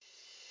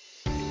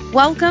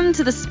Welcome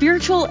to the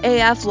Spiritual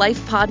AF Life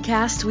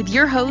podcast with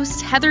your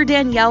host, Heather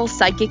Danielle,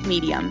 Psychic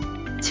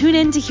Medium. Tune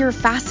in to hear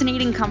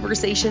fascinating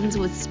conversations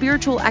with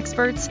spiritual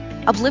experts,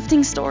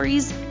 uplifting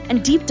stories,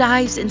 and deep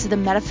dives into the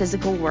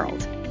metaphysical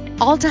world.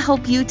 All to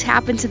help you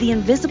tap into the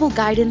invisible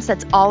guidance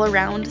that's all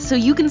around so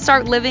you can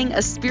start living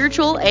a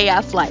spiritual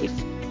AF life.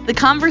 The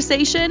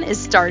conversation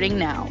is starting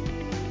now.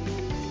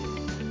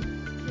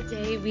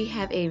 Today we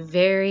have a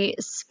very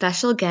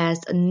special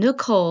guest,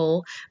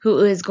 Nicole, who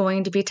is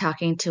going to be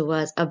talking to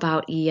us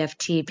about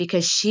EFT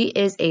because she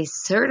is a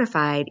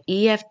certified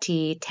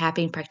EFT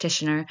tapping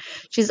practitioner.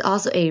 She's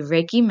also a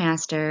Reiki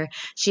master.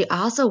 She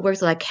also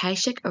works with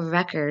Akashic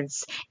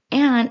Records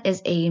and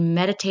is a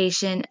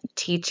meditation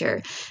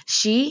teacher.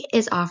 She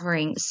is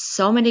offering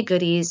so many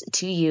goodies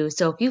to you.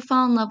 So if you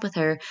fall in love with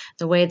her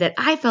the way that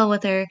I fell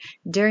with her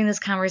during this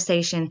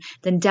conversation,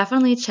 then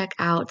definitely check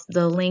out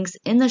the links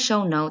in the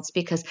show notes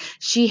because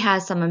she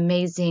has some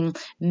amazing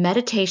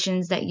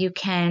meditations that you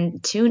can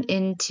tune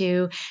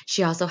into.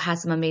 She also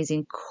has some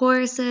amazing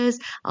courses,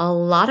 a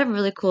lot of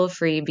really cool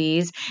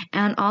freebies,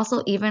 and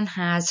also even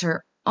has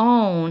her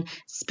own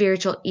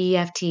spiritual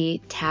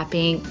EFT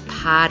tapping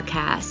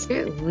podcast.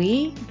 Here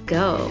we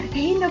go.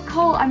 Hey,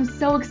 Nicole, I'm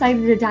so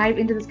excited to dive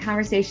into this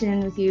conversation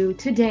with you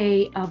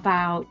today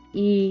about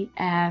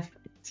EFT.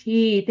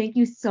 Thank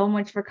you so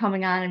much for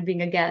coming on and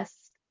being a guest.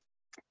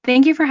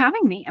 Thank you for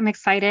having me. I'm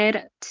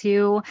excited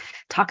to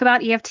talk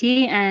about EFT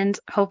and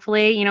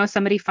hopefully,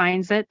 somebody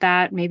finds it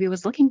that maybe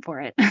was looking for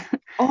it.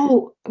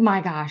 Oh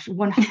my gosh,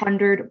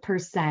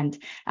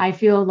 100%. I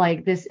feel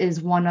like this is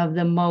one of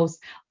the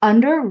most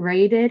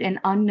underrated and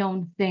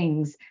unknown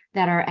things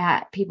that are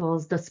at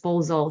people's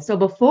disposal. So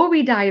before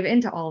we dive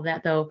into all of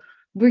that, though,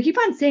 we keep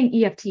on saying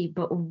EFT,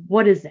 but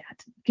what is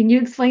that? Can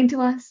you explain to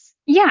us?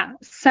 Yeah.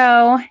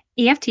 So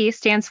EFT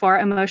stands for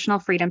Emotional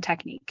Freedom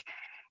Technique.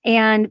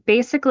 And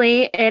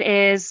basically, it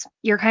is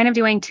you're kind of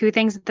doing two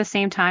things at the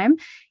same time.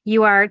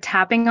 You are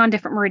tapping on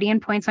different meridian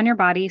points on your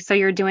body. So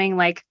you're doing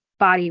like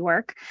body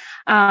work.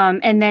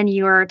 And then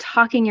you're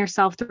talking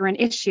yourself through an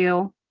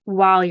issue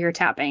while you're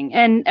tapping.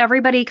 And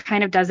everybody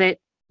kind of does it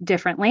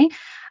differently.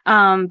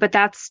 But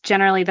that's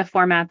generally the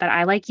format that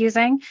I like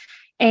using.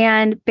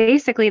 And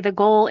basically, the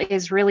goal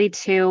is really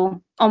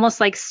to almost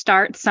like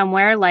start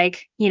somewhere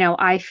like,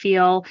 I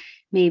feel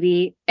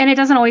maybe, and it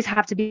doesn't always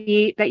have to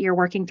be that you're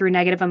working through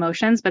negative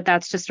emotions, but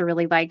that's just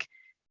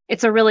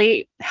it's a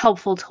really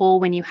helpful tool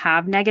when you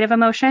have negative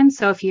emotions.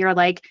 So if you're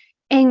like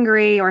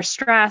angry or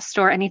stressed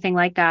or anything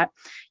like that,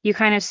 you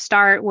kind of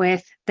start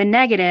with the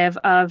negative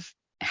of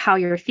how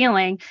you're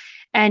feeling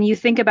and you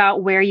think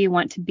about where you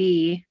want to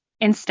be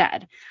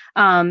instead.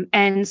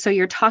 And so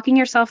you're talking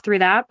yourself through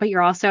that, but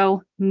you're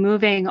also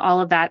moving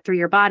all of that through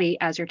your body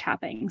as you're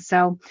tapping.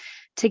 So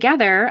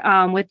together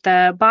with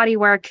the body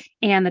work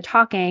and the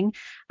talking,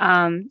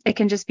 it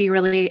can just be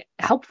really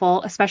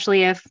helpful,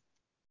 especially if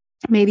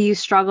maybe you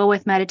struggle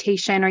with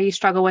meditation or you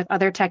struggle with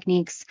other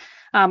techniques,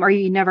 or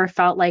you never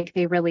felt like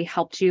they really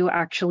helped you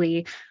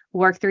actually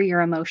work through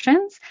your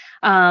emotions.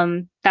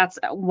 That's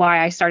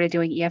why I started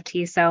doing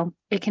EFT. So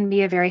it can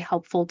be a very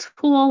helpful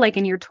tool, like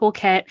in your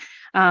toolkit,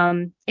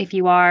 if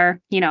you are,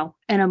 an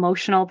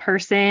emotional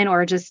person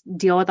or just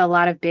deal with a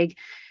lot of big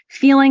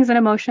feelings and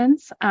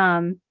emotions.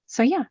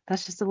 So yeah,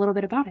 that's just a little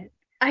bit about it.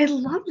 I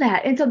love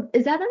that. And so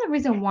is that the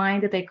reason why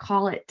that they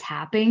call it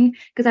tapping?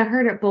 Because I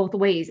heard it both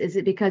ways. Is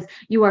it because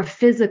you are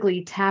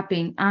physically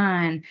tapping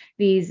on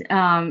these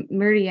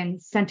meridian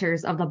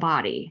centers of the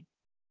body?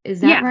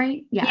 Is that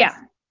right? Yes. Yeah.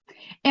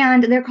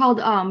 And they're called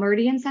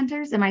meridian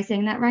centers. Am I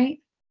saying that right?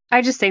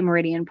 I just say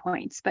meridian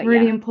points, but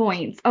meridian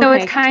points. Okay. So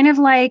it's kind of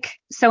like,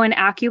 so in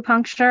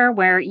acupuncture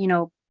where,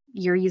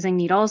 you're using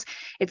needles,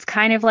 it's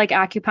kind of like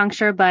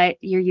acupuncture, but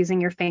you're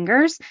using your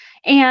fingers.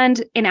 And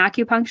in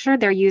acupuncture,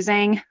 they're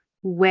using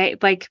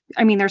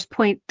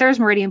there's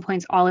meridian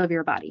points all over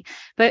your body,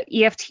 but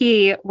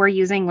EFT, we're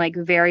using like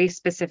very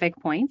specific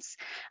points.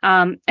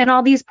 And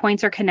all these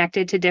points are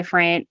connected to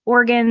different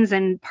organs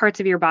and parts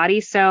of your body.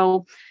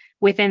 So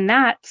within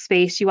that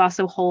space, you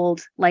also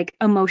hold like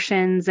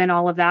emotions and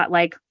all of that.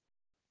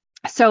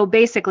 So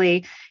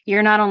basically,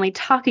 you're not only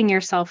talking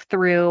yourself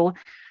through,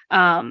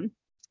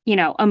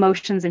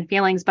 emotions and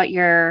feelings, but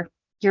you're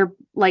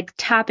like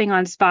tapping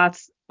on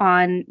spots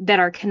that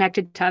are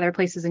connected to other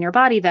places in your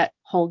body that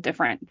hold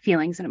different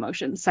feelings and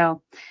emotions.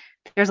 So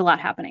there's a lot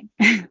happening.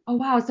 Oh,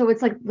 wow. So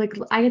it's like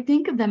I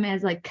think of them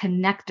as like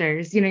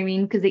connectors, you know what I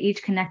mean? Because they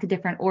each connect to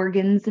different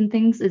organs and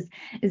things. Is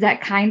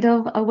that kind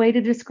of a way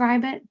to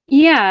describe it?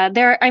 Yeah,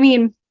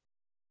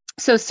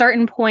 so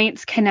certain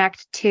points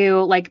connect to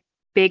like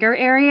bigger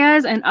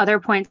areas and other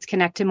points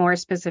connect to more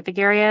specific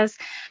areas.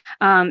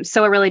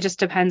 So it really just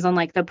depends on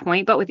like the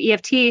point. But with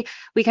EFT,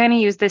 we kind of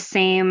use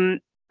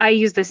I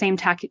use the same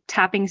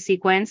tapping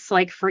sequence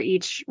like for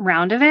each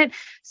round of it.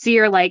 So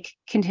you're like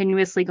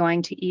continuously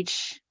going to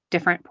each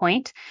different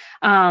point.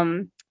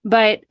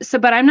 But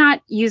I'm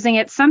not using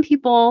it. Some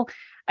people,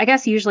 I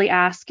guess, usually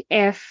ask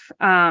if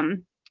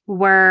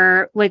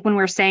we're like when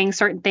we're saying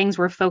certain things,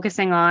 we're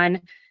focusing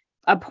on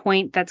a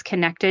point that's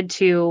connected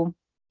to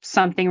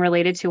something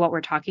related to what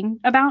we're talking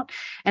about.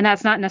 And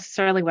that's not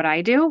necessarily what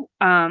I do.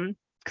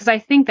 Because I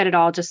think that it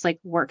all just like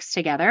works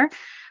together.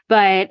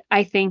 But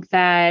I think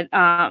that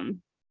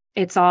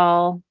it's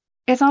all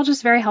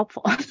just very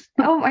helpful.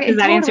 Oh, Does it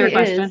that answer your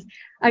totally is. question?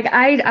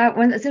 Like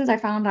when as soon as I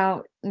found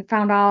out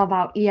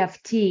about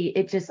EFT,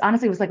 it just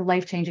honestly was like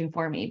life changing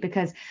for me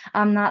because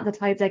I'm not the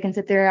type that can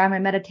sit there on my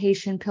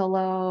meditation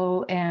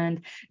pillow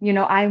and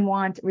I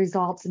want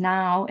results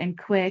now and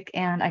quick,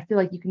 and I feel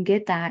like you can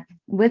get that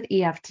with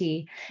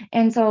EFT.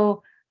 And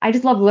so I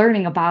just love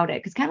learning about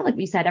it because kind of like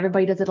we said,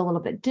 everybody does it a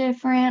little bit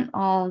different,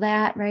 all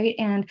that, right?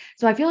 And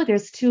so I feel like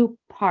there's two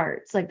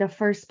parts. Like the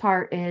first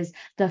part is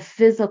the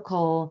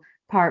physical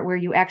part where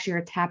you actually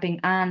are tapping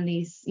on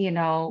these,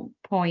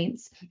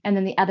 points. And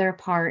then the other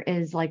part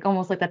is like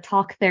almost like the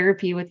talk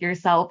therapy with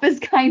yourself is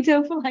kind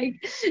of like,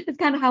 it's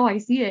kind of how I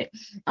see it.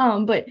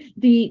 But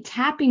the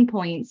tapping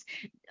points,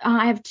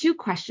 I have two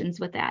questions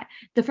with that.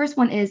 The first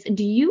one is,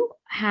 do you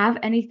have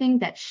anything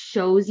that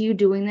shows you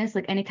doing this,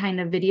 like any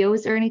kind of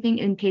videos or anything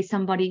in case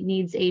somebody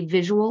needs a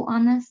visual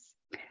on this?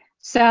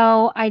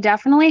 So I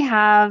definitely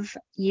have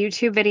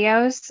YouTube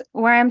videos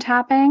where I'm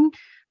tapping,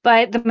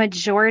 but the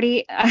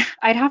majority,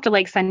 I'd have to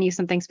like send you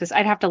something specific.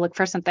 I'd have to look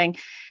for something.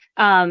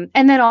 And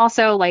then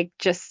also like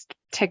just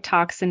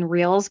TikToks and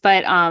Reels,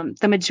 but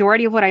the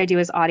majority of what I do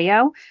is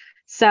audio.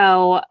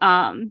 So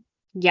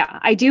yeah,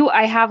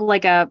 I have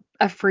like a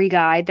free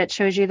guide that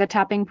shows you the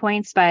tapping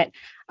points, but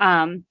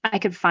I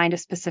could find a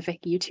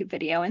specific YouTube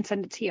video and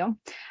send it to you.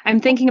 I'm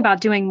thinking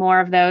about doing more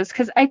of those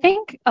because I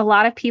think a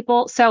lot of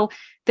people, so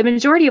the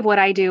majority of what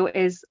I do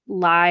is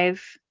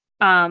live,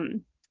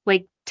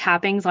 like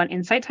tappings on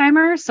Insight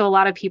Timer. So a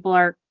lot of people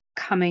are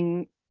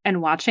coming and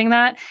watching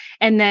that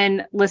and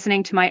then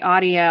listening to my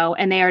audio,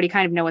 and they already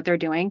kind of know what they're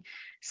doing.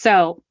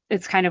 So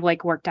it's kind of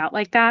like worked out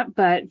like that.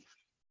 But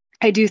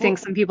I do think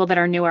Well, some people that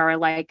are newer are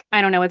like,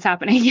 I don't know what's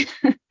happening.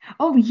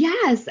 oh,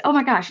 yes. Oh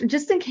my gosh.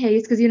 Just in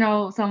case, because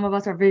some of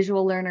us are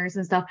visual learners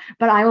and stuff,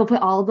 but I will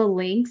put all the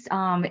links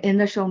in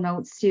the show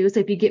notes too. So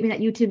if you get me that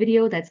YouTube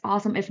video, that's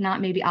awesome. If not,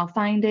 maybe I'll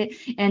find it.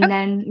 And Okay.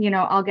 then,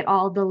 I'll get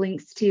all the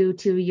links to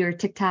your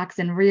TikToks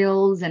and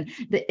Reels and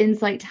the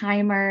Insight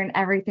Timer and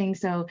everything.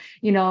 So,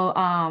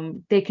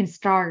 they can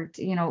start,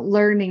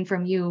 learning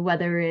from you,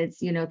 whether it's,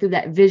 through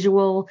that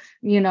visual,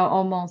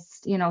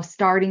 almost,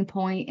 starting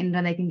point, and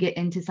then they can get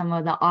into some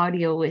of the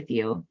audio with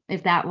you,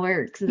 if that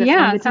works. Does that sound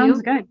Yeah, good to sounds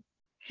you? good.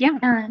 Yeah.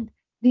 And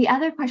the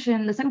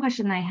second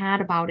question I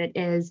had about it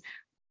is,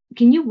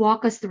 can you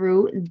walk us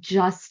through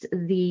just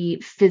the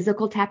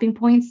physical tapping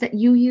points that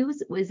you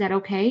use? Is that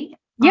okay?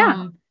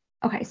 Yeah.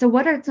 Okay, so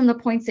what are some of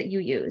the points that you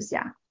use?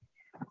 Yeah.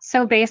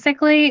 So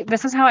basically,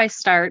 this is how I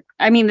start.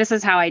 I mean, this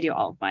is how I do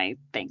all of my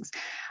things.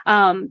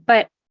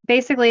 But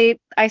basically,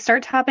 I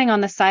start tapping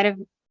on the side of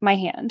my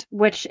hand,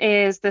 which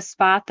is the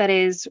spot that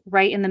is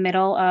right in the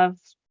middle of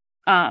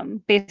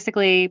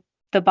basically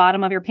the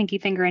bottom of your pinky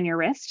finger and your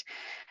wrist.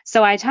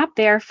 So I tap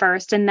there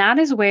first, and that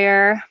is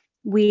where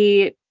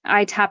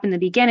I tap in the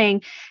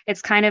beginning.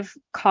 It's kind of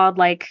called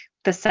like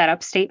the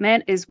setup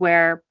statement, is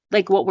where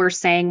like what we're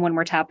saying when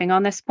we're tapping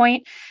on this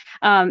point.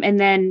 And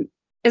then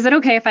is it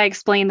okay if I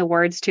explain the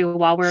words too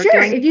while we're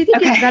Sure. doing? If you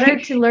think it's better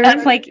Okay. to That's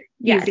learn, like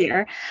yes.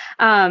 easier.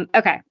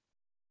 Okay.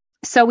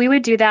 So we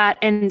would do that.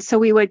 And so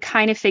we would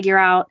kind of figure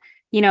out,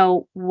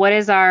 what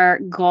is our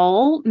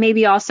goal?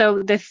 Maybe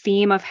also the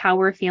theme of how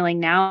we're feeling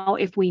now,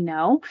 if we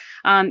know.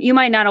 You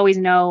might not always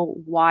know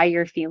why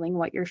you're feeling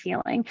what you're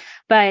feeling,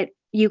 but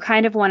you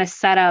kind of want to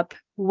set up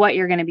what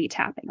you're going to be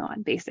tapping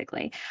on,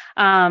 basically.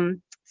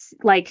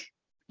 Like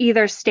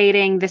either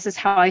stating, this is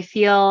how I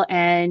feel,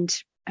 and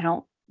I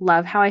don't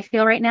love how I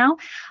feel right now.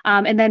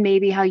 And then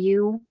maybe how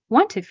you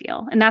want to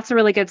feel. And that's a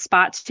really good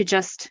spot to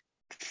just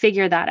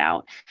figure that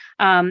out.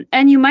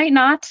 And you might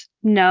not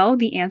know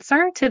the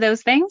answer to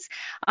those things.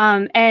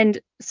 And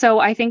so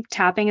I think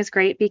tapping is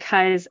great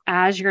because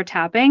as you're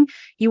tapping,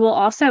 you will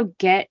also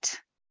get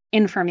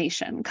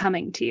information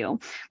coming to you.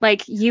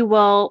 Like you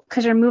will,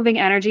 because you're moving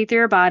energy through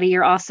your body,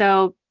 you're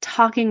also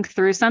talking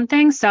through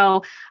something.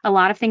 So a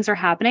lot of things are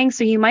happening.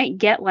 So you might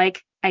get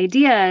like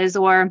ideas,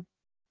 or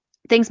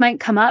things might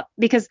come up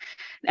because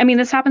I mean,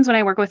 this happens when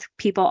I work with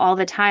people all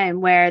the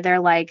time where they're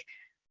like,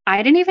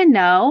 I didn't even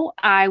know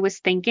I was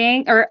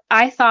thinking, or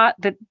I thought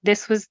that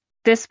this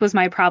was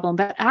my problem,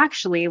 but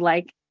actually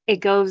like it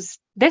goes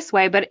this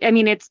way. But I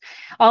mean, it's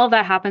all of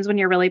that happens when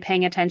you're really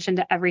paying attention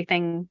to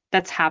everything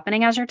that's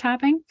happening as you're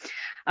tapping.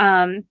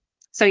 Um,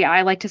 so yeah,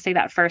 I like to say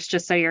that first,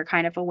 just so you're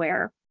kind of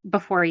aware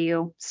before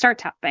you start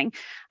tapping.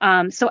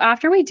 So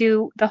after we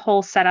do the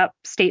whole setup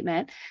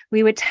statement,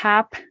 we would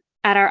tap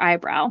at our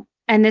eyebrow.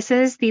 And this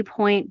is the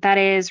point that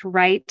is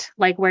right,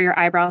 like where your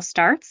eyebrow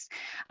starts.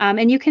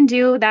 And you can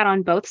do that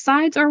on both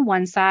sides or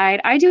one side.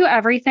 I do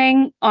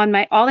everything on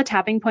all the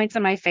tapping points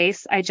on my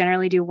face. I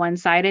generally do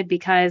one-sided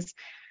because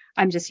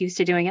I'm just used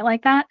to doing it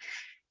like that.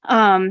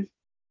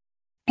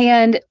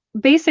 And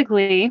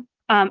basically,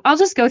 I'll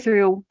just go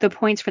through the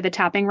points for the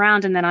tapping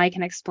round, and then I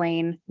can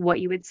explain what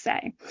you would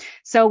say.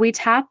 So we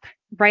tap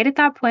right at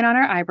that point on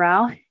our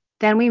eyebrow.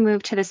 Then we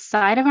move to the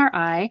side of our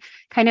eye,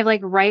 kind of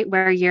like right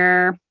where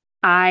your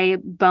eye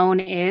bone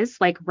is,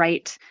 like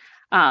right,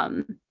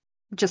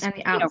 just On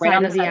the right outside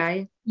on of the the side.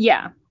 eye,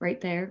 Yeah.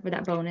 right there where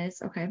that bone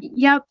is. Okay.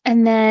 Yep.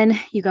 And then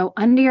you go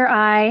under your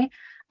eye,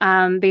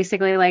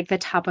 basically like the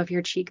top of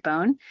your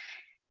cheekbone.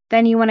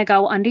 Then you want to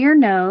go under your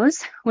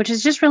nose, which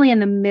is just really in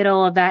the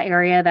middle of that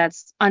area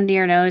that's under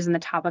your nose and the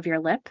top of your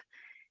lip.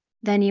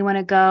 Then you want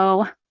to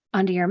go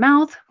under your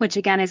mouth, which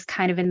again is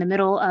kind of in the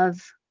middle of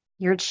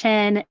your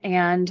chin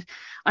and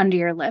under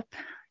your lip.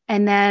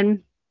 And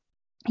then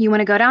you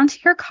want to go down to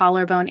your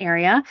collarbone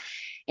area.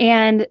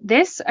 And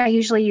this I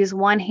usually use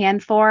one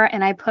hand for,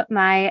 and I put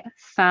my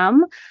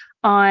thumb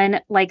on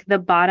like the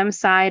bottom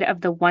side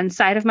of the one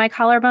side of my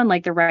collarbone,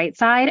 like the right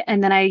side.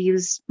 And then I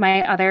use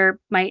my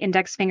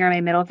index finger,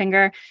 my middle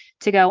finger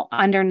to go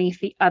underneath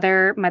the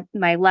other,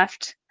 my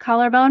left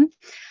collarbone,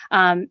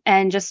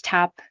 and just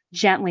tap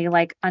gently,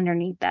 like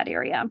underneath that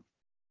area.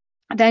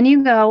 Then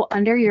you go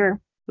under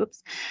your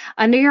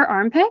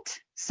armpit.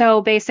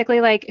 So basically,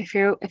 like if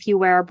you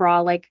wear a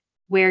bra, like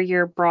where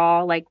your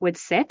bra like would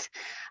sit,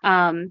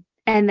 and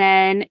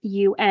then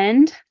you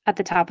end at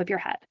the top of your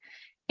head.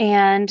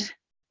 And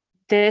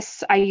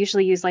this I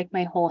usually use like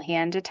my whole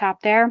hand to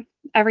tap there.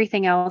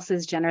 Everything else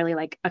is generally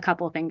like a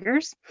couple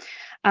fingers.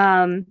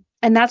 And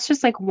that's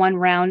just like one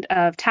round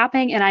of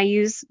tapping. And I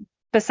use,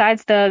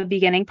 besides the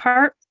beginning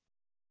part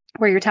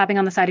where you're tapping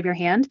on the side of your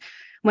hand,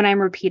 when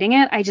I'm repeating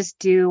it, I just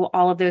do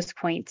all of those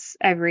points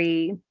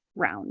every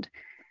round.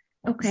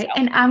 Okay. So,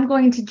 And I'm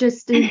going to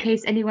just, in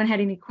case anyone had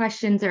any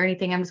questions or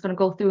anything, I'm just going to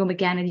go through them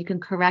again and you can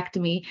correct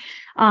me.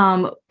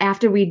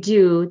 After we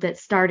do that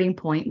starting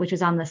point, which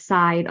is on the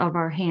side of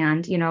our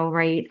hand,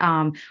 right,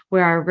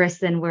 where our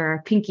wrist and where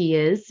our pinky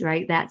is,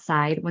 right, that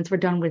side. Once we're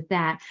done with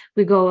that,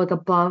 we go like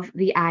above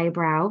the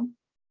eyebrow,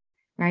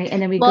 right?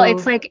 And then we well,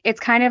 go, it's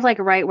kind of like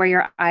right where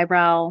your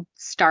eyebrow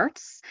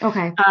starts.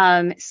 okay.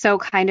 So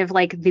kind of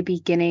like the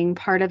beginning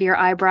part of your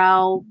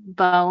eyebrow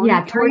bone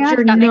Yeah, towards area, if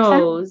your that makes sense.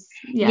 nose.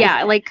 Yes.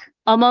 Yeah, like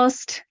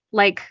almost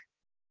like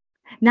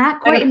Not I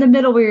quite don't, in the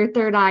middle where your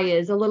third eye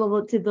is, a little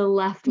bit to the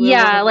left where one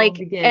yeah, of them like,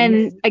 begins.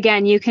 and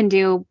again, you can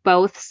do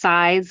both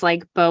sides,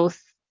 like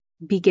both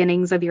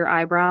beginnings of your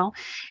eyebrow,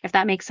 if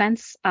that makes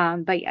sense.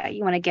 But yeah,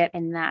 you want to get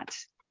in that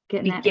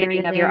Get in that area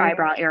beginning of your there.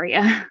 eyebrow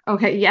area.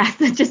 Okay, yes,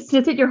 just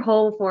hit your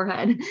whole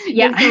forehead.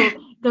 Yeah, Yeah. so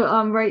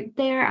the right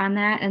there on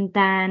that, and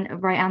then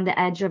right on the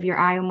edge of your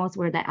eye, almost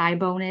where the eye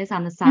bone is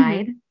on the hmm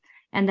side,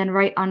 and then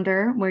right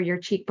under where your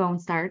cheekbone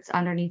starts,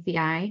 underneath the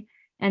eye,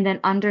 and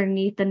then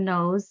underneath the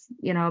nose,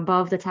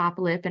 above the top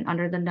lip and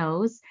under the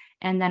nose,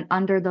 and then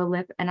under the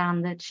lip and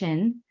on the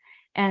chin,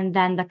 and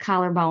then the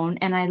collarbone.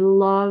 And I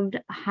loved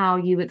how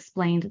you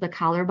explained the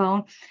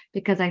collarbone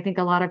because I think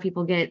a lot of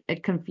people get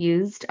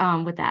confused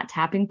with that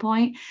tapping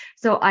point.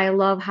 So I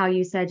love how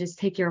you said just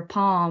take your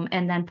palm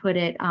and then put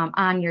it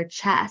on your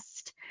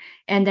chest.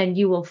 And then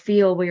you will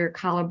feel where your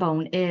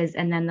collarbone is.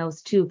 And then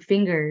those two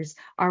fingers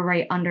are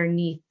right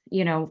underneath,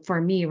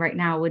 for me right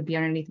now would be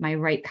underneath my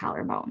right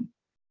collarbone.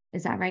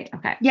 Is that right?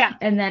 Okay. Yeah.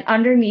 And then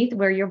underneath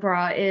where your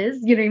bra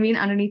is, you know what I mean?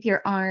 Underneath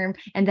your arm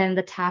and then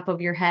the top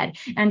of your head.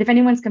 And if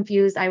anyone's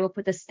confused, I will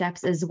put the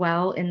steps as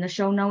well in the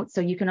show notes.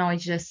 So you can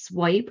always just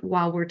swipe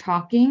while we're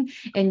talking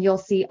and you'll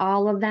see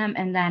all of them.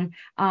 And then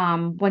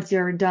once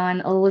you're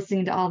done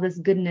listening to all this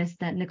goodness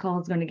that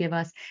Nicole is going to give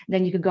us,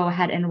 then you could go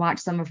ahead and watch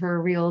some of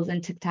her reels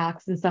and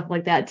TikToks and stuff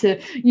like that to,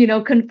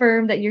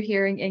 confirm that you're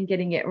hearing and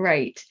getting it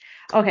right.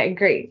 Okay,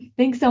 great.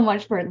 Thanks so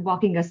much for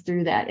walking us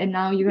through that. And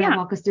now you're going to Yeah.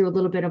 walk us through a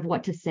little bit of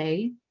what to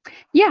say.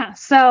 Yeah.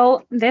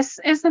 So this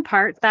is the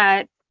part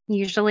that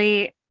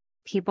usually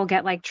people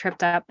get like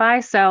tripped up by.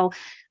 So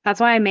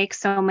that's why I make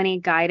so many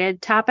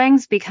guided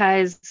tappings,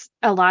 because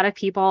a lot of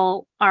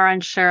people are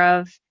unsure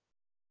of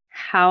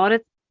how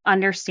to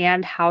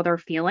understand how they're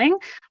feeling,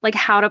 like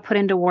how to put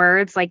into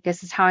words, like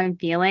this is how I'm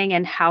feeling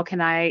and how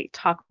can I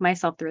talk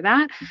myself through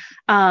that.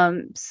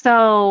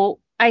 So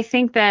I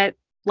think that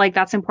like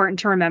that's important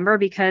to remember,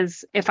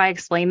 because if I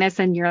explain this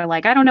and you're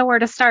like, I don't know where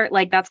to start,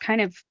 like that's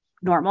kind of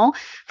normal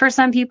for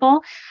some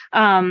people.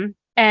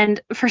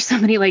 And for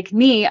somebody like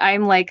me,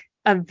 I'm like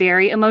a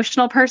very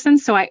emotional person.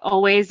 So I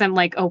always am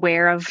like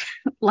aware of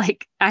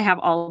like I have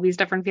all of these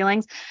different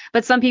feelings.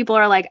 But some people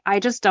are like, I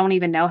just don't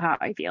even know how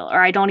I feel,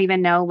 or I don't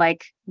even know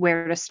like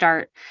where to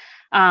start.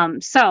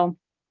 So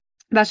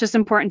that's just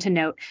important to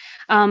note.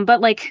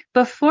 But like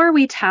before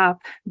we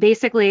tap,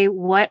 basically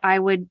what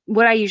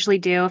I usually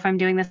do if I'm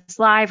doing this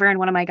live or in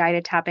one of my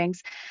guided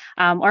tappings,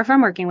 or if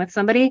I'm working with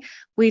somebody,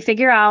 we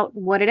figure out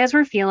what it is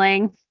we're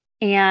feeling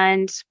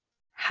and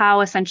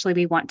how essentially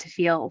we want to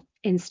feel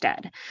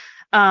instead,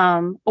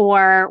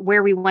 or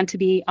where we want to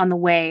be on the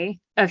way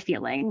of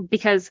feeling.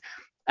 Because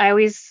I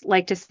always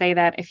like to say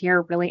that if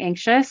you're really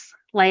anxious,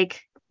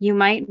 like you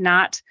might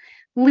not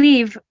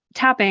leave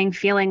tapping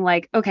feeling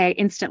like, okay,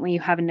 instantly you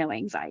have no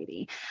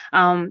anxiety.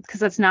 Because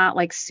that's not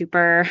like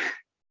super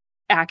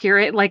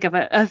accurate, like of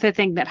a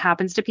thing that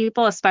happens to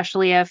people,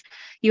 especially if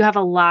you have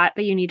a lot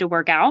that you need to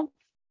work out.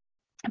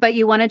 But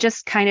you want to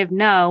just kind of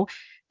know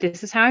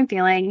this is how I'm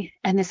feeling,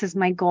 and this is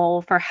my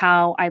goal for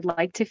how I'd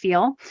like to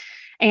feel.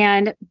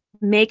 And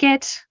make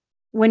it,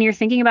 when you're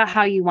thinking about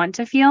how you want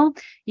to feel,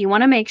 you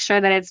want to make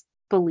sure that it's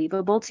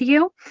believable to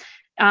you.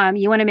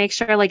 You want to make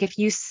sure, like, if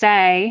you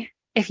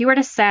were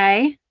to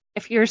say,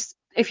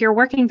 if you're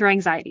working through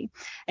anxiety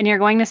and you're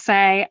going to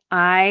say,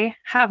 I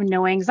have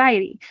no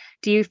anxiety,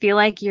 do you feel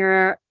like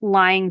you're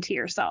lying to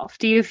yourself?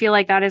 Do you feel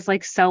like that is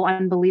like so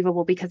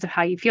unbelievable because of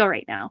how you feel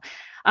right now?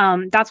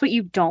 That's what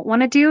you don't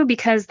want to do,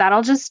 because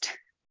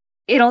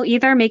it'll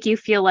either make you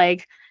feel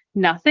like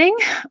nothing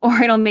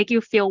or it'll make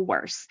you feel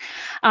worse.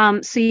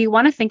 So you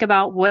want to think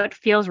about what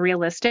feels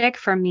realistic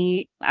for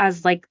me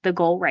as like the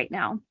goal right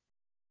now.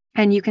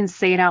 And you can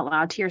say it out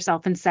loud to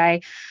yourself and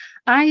say,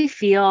 I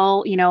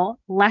feel,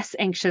 less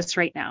anxious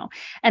right now.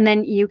 And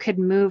then you could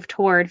move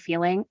toward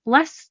feeling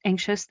less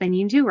anxious than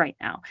you do right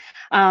now.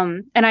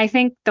 And I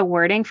think the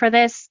wording for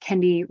this can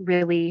be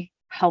really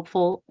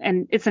helpful,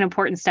 and it's an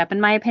important step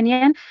in my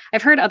opinion.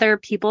 I've heard other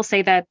people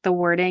say that the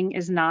wording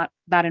is not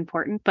that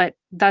important, but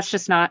that's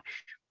just not,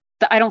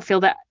 I don't feel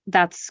that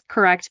that's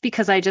correct,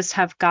 because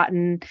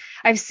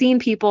I've seen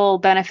people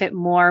benefit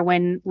more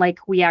when like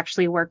we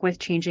actually work with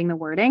changing the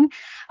wording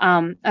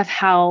of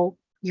how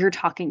you're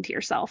talking to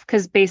yourself.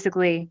 Because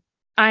basically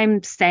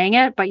I'm saying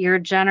it, but you're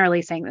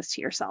generally saying this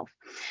to yourself.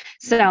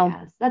 So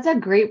Yes, that's a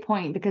great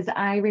point, because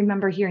I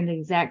remember hearing the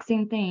exact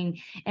same thing.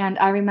 And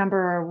I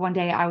remember one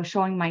day I was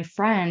showing my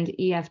friend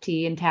EFT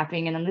and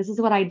tapping, and then this is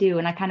what I do.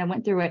 And I kind of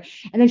went through it.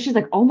 And then she's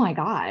like, oh my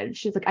God.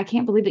 She's like, I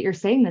can't believe that you're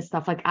saying this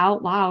stuff like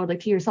out loud,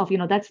 like to yourself.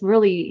 That's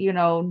really,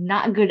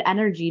 not good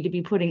energy to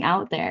be putting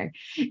out there.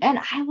 And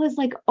I was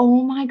like,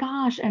 oh my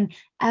gosh. And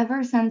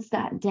ever since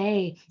that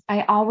day,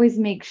 I always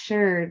make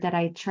sure that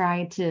I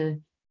try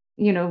to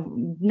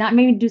not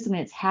maybe do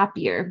something that's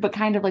happier, but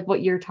kind of like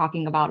what you're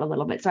talking about a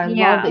little bit. So I love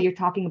that yeah. you're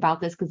talking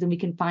about this, because then we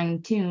can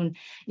fine tune,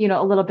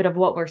 a little bit of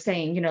what we're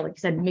saying, like you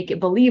said, make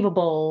it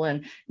believable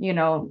and,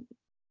 not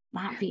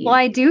Well, be.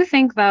 I do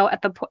think though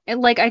at the point,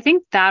 like I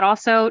think that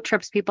also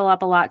trips people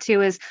up a lot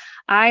too, is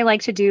I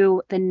like to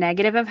do the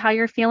negative of how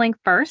you're feeling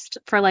first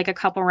for like a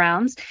couple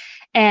rounds.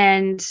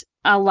 And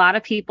a lot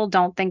of people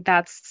don't think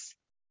that's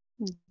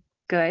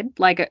good,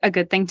 like a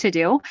good thing to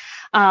do.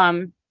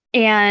 Um,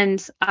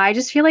 and I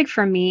just feel like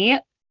for me,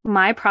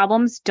 my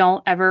problems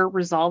don't ever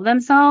resolve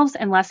themselves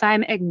unless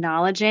I'm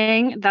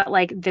acknowledging that,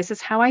 like, this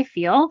is how I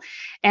feel,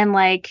 and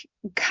like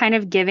kind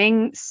of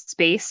giving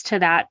space to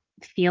that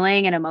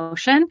feeling and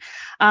emotion.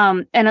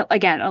 And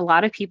again, a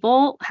lot of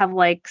people have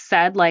like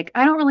said, like,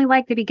 I don't really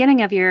like the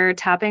beginning of your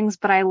tappings,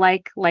 but I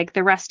like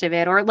the rest of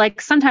it. Or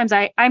like sometimes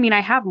I mean, I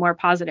have more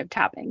positive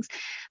tappings,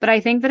 but I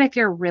think that if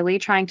you're really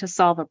trying to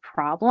solve a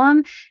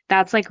problem,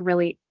 that's like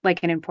really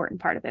like an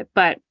important part of it.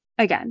 But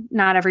again,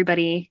 not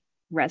everybody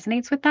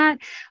resonates with that.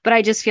 But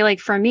I just feel like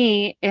for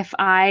me, if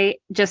I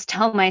just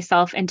tell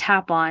myself and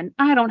tap on,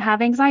 I don't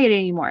have anxiety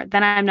anymore,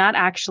 then I'm not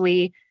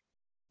actually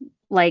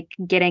like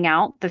getting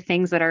out the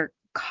things that are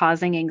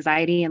causing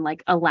anxiety and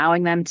like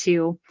allowing them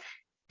to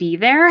be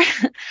there,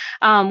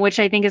 which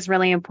I think is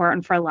really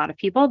important for a lot of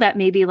people that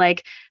maybe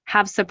like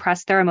have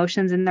suppressed their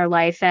emotions in their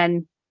life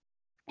and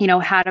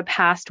had a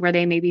past where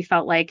they maybe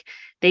felt like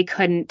they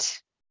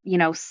couldn't,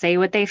 say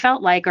what they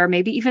felt like, or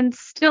maybe even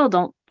still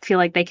don't feel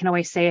like they can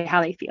always say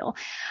how they feel.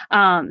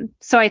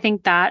 So I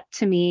think that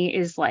to me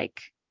is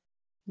like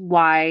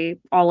why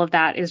all of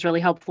that is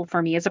really helpful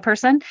for me as a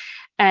person.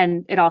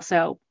 And it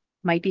also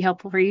might be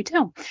helpful for you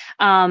too.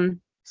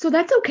 So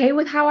that's okay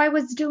with how I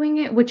was doing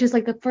it, which is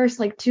like the first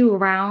like two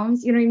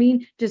rounds, you know what I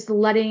mean? Just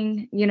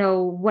letting,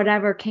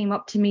 whatever came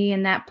up to me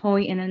in that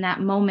point and in that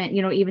moment,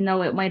 even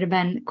though it might have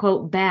been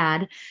quote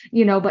bad,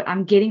 but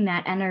I'm getting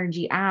that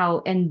energy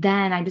out. And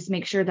then I just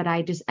make sure that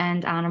I just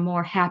end on a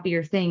more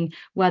happier thing,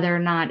 whether or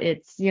not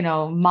it's,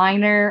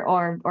 minor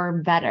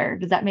or better.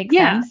 Does that make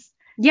Yeah. sense?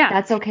 Yeah.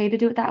 That's okay to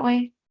do it that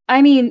way?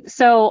 I mean,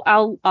 so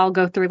I'll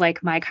go through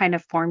like my kind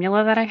of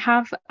formula that I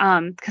have,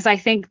 because I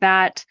think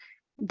that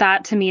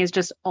to me is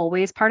just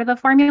always part of the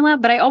formula.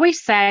 But I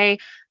always say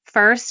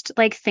first,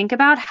 like think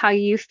about how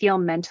you feel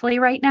mentally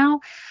right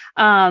now,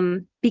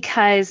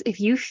 because if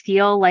you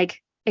feel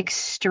like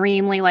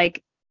extremely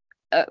like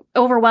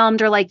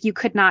overwhelmed or like you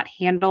could not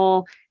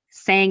handle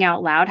saying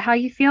out loud how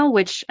you feel,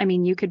 which I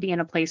mean, you could be in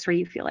a place where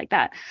you feel like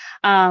that.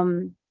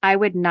 I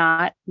would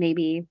not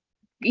maybe,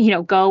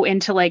 go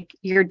into like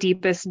your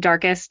deepest,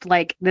 darkest,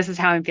 like, this is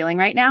how I'm feeling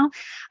right now,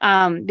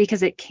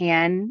 because it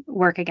can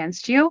work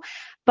against you.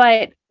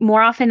 But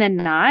more often than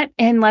not,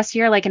 unless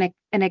you're like in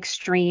an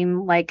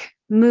extreme like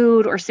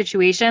mood or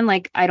situation,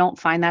 like I don't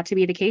find that to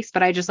be the case,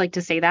 but I just like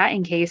to say that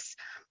in case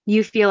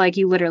you feel like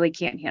you literally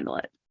can't handle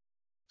it.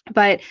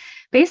 But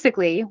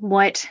basically,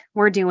 what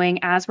we're doing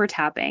as we're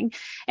tapping,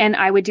 and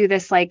I would do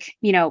this like,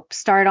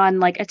 start on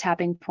like a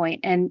tapping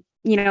point and,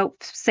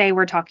 say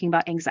we're talking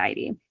about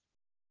anxiety.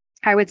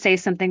 I would say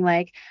something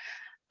like,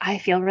 I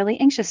feel really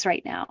anxious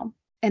right now.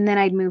 And then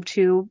I'd move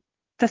to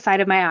the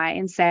side of my eye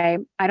and say,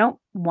 I don't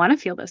want to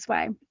feel this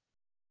way.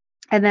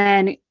 And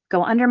then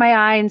go under my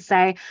eye and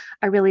say,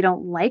 I really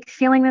don't like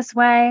feeling this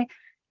way.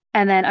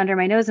 and then under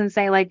my nose and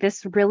say, like,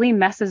 this really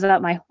messes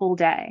up my whole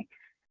day.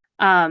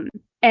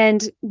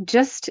 And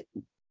just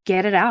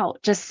get it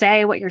out. Just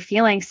say what you're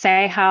feeling.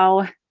 Say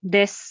how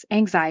this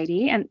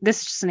anxiety, and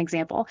this is just an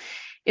example,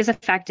 is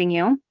affecting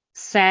you.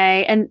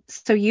 Say, and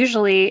so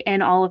usually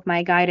in all of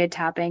my guided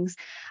tappings,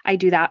 I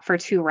do that for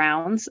 2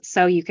 rounds.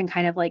 So you can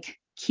kind of like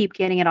keep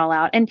getting it all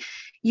out. And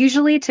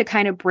usually to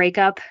kind of break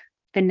up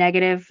the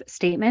negative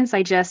statements,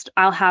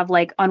 I'll have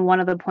like on one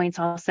of the points,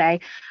 I'll say,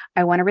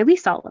 I want to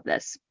release all of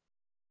this,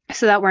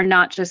 so that we're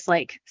not just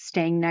like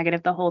staying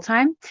negative the whole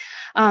time.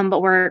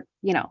 But we're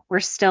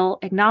still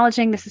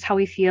acknowledging this is how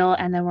we feel.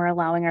 And then we're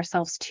allowing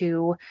ourselves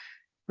to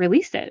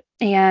release it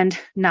and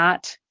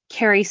not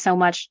carry so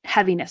much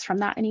heaviness from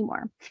that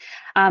anymore.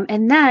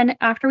 And then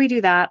after we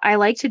do that, I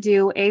like to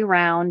do a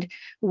round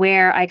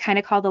where I kind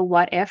of call the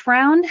what if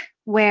round,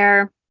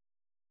 where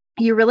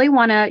you really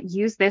want to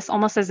use this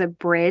almost as a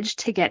bridge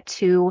to get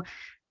to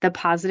the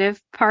positive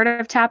part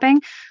of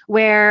tapping,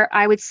 where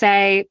I would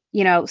say,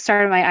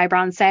 start at my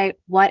eyebrow and say,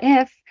 what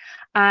if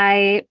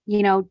I,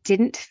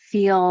 didn't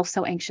feel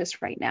so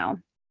anxious right now?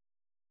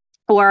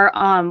 Or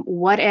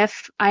what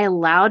if I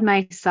allowed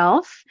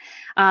myself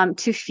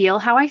to feel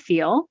how I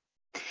feel?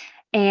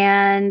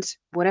 And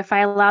what if I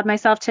allowed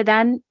myself to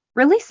then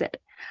release it?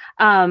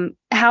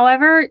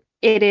 However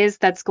it is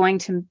that's going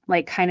to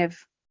like kind of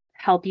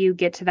help you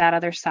get to that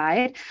other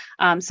side.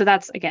 So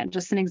that's, again,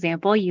 just an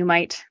example. You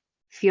might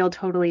feel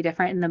totally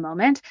different in the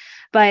moment,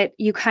 but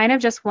you kind of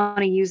just want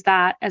to use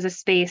that as a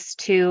space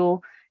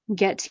to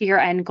get to your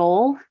end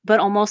goal, but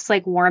almost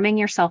like warming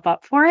yourself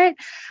up for it.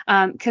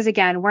 Because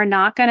again, we're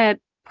not going to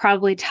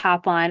probably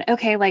tap on,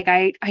 okay, like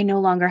I no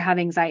longer have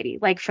anxiety,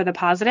 like for the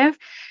positive,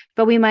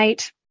 but we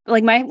might,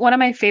 like one of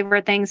my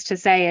favorite things to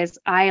say is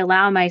I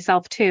allow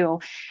myself to,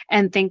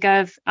 and think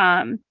of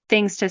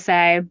things to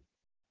say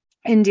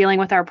in dealing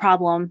with our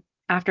problem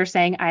after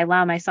saying I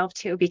allow myself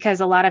to,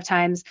 because a lot of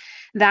times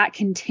that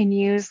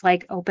continues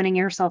like opening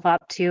yourself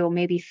up to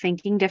maybe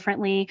thinking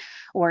differently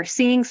or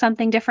seeing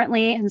something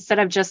differently, instead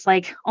of just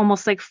like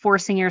almost like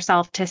forcing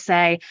yourself to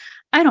say,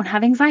 I don't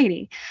have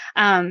anxiety.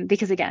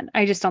 Because again,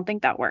 I just don't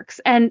think that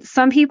works. And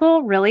some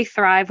people really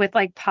thrive with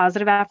like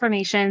positive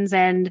affirmations,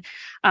 and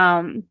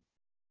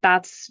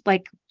that's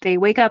like they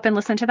wake up and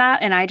listen to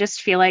that. And I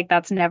just feel like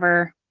that's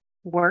never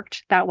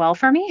worked that well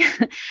for me.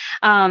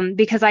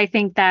 Because I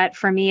think that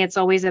for me, it's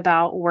always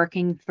about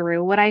working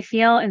through what I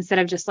feel instead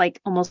of just like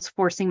almost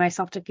forcing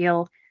myself to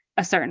feel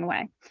a certain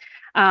way.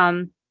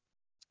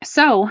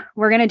 So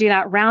we're going to do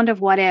that round of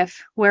what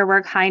if, where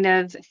we're kind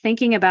of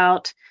thinking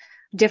about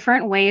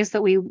different ways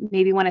that we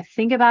maybe want to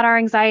think about our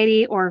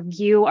anxiety or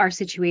view our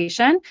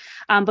situation.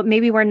 But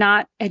maybe we're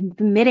not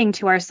admitting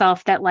to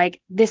ourselves that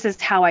like, this is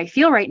how I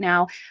feel right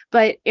now,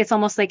 but it's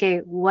almost like a,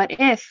 what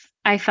if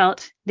I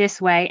felt this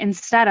way,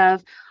 instead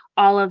of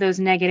all of those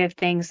negative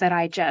things that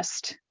I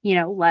just,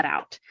 let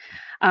out.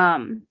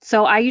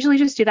 So I usually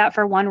just do that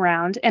for 1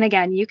 round. And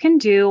again, you can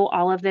do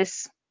all of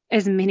this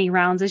as many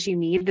rounds as you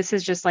need. This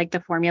is just like the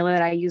formula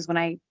that I use when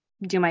I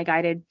do my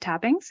guided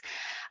tappings.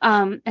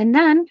 And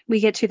then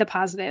we get to the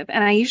positive.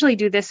 And I usually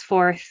do this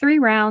for 3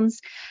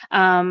 rounds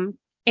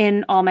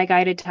in all my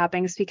guided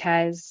tappings,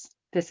 because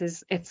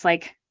it's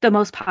like the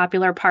most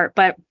popular part,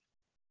 but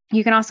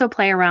you can also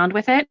play around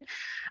with it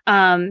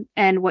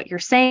and what you're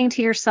saying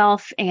to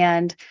yourself.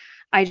 And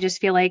I just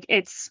feel like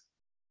it's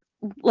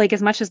like,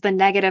 as much as the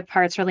negative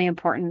part's really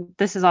important,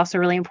 this is also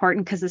really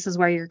important, because this is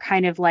where you're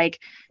kind of like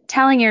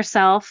telling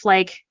yourself,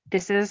 like,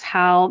 this is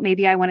how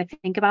maybe I want to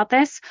think about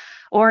this,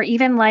 or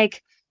even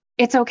like,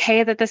 it's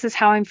okay that this is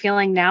how I'm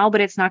feeling now, but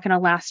it's not going to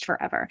last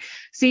forever.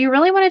 So you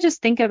really want to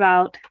just think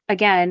about,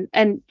 again,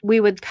 and we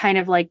would kind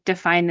of like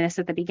define this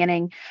at the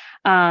beginning,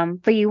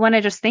 but you want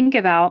to just think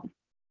about,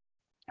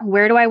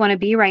 where do I want to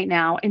be right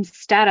now,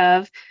 instead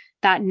of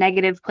that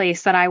negative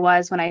place that I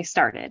was when I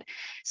started.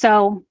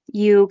 So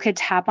you could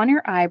tap on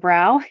your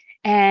eyebrow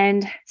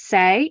and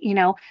say,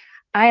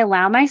 I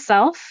allow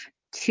myself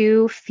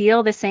to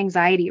feel this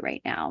anxiety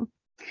right now.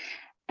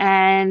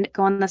 And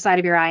go on the side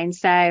of your eye and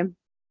say,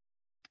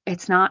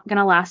 it's not going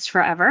to last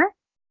forever.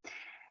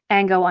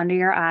 And go under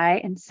your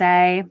eye and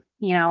say,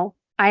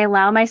 I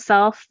allow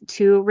myself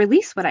to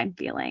release what I'm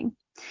feeling.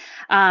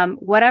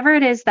 Whatever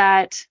it is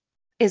that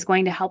is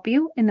going to help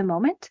you in the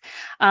moment.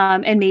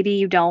 And maybe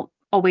you don't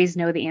always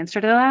know the answer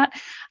to that.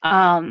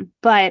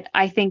 But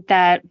I think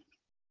that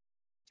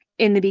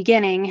in the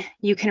beginning,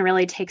 you can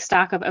really take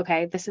stock of,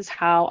 okay, this is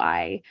how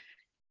I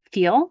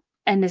feel,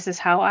 and this is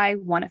how I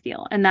want to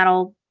feel. And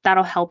that'll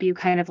help you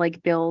kind of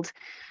like build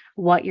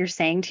what you're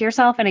saying to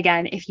yourself. And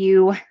again, if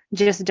you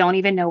just don't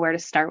even know where to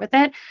start with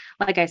it,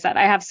 like I said,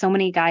 I have so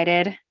many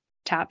guided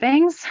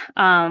tappings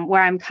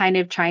where I'm kind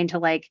of trying to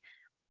like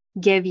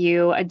give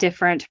you a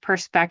different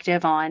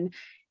perspective on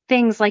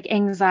things like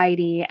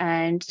anxiety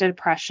and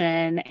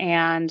depression.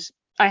 And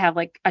I have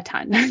like a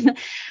ton. Okay,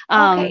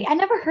 I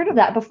never heard of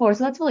that before.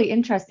 So that's really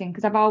interesting,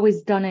 because I've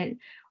always done it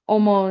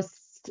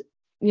almost,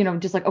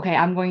 just like, okay,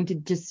 I'm going to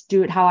just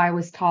do it how I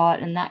was taught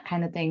and that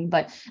kind of thing.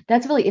 But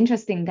that's really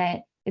interesting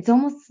that It's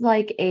almost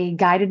like a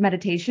guided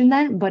meditation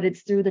then, but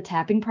it's through the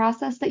tapping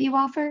process that you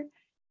offer.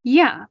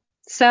 Yeah.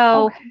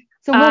 So Okay.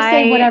 So we'll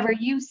say I whatever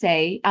you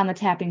say on the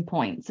tapping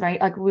points, right?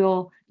 Like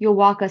you'll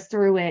walk us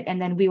through it and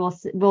then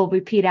we'll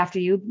repeat after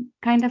you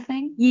kind of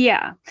thing.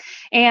 Yeah.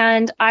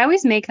 And I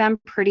always make them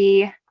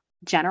pretty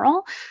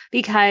general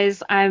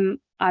because I'm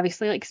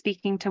obviously like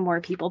speaking to more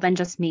people than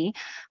just me.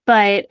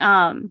 But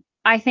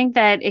I think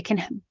that it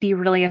can be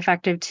really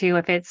effective too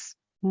if it's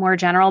more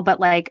general. But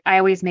like I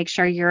always make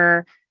sure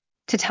you're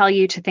to tell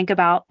you to think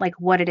about like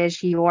what it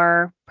is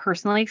you're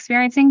personally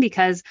experiencing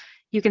because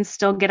you can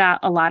still get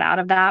a lot out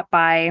of that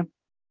by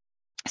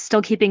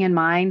still keeping in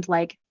mind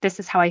like this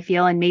is how I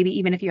feel and maybe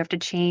even if you have to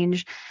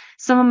change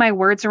some of my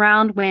words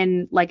around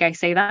when like I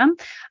say them,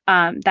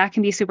 that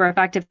can be super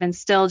effective and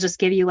still just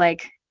give you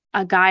like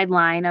a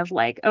guideline of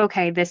like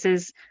okay this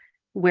is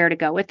where to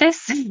go with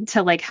this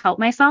to like help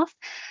myself.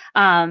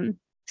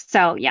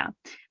 So yeah,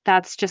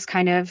 that's just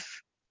kind of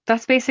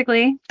that's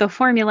basically the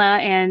formula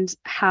and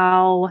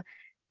how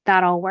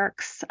that all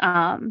works.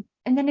 And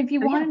then if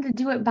you So yeah. wanted to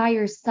do it by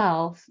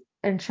yourself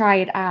and try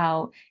it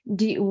out,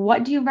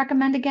 what do you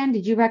recommend again?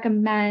 Did you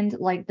recommend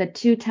like the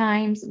 2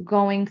 times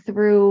going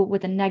through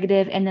with a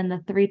negative and then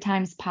the 3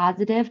 times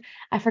positive?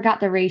 I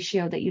forgot the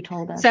ratio that you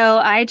told So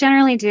us. I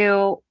generally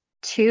do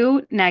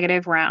 2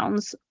 negative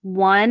rounds,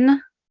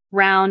 1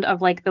 round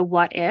of like the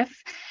what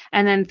if,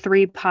 and then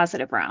 3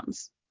 positive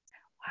rounds.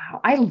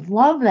 Wow, I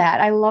love that.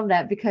 I love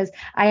that because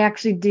I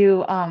actually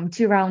do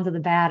 2 rounds of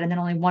the bad and then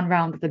only 1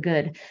 round of the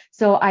good.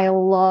 So I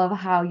love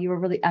how you were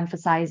really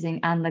emphasizing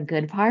on the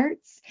good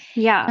parts.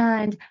 Yeah.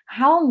 And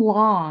how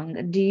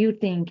long do you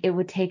think it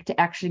would take to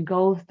actually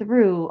go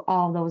through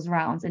all those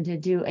rounds and to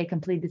do a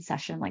completed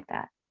session like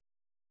that?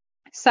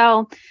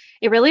 So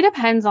it really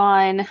depends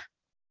on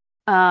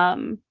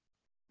um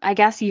I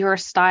guess your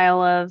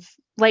style of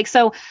like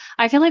so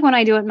I feel like when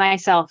I do it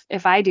myself,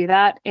 if I do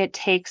that, it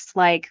takes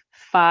like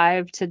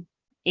 5 to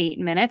 8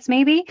 minutes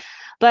maybe.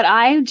 But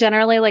I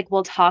generally like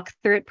will talk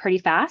through it pretty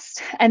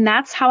fast. And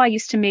that's how I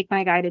used to make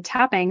my guided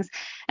tappings.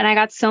 And I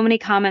got so many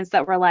comments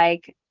that were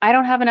like, I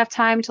don't have enough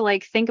time to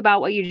like think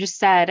about what you just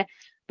said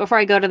before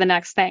I go to the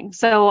next thing.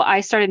 So I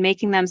started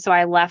making them so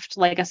I left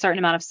like a certain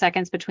amount of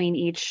seconds between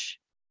each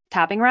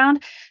tapping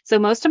round. So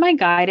most of my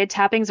guided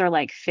tappings are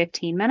like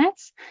 15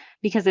 minutes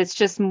because it's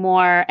just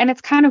more and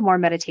it's kind of more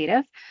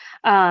meditative.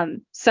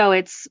 So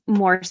it's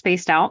more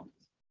spaced out.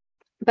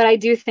 But I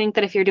do think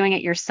that if you're doing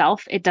it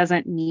yourself, it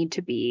doesn't need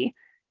to be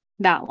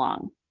that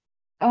long.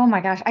 Oh my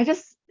gosh,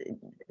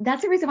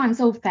 that's the reason why I'm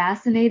so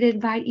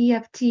fascinated by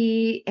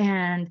EFT.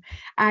 And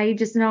I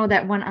just know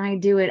that when I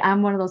do it,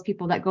 I'm one of those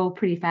people that go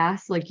pretty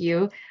fast, like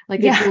you. Like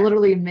it's Yeah.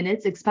 literally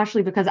minutes,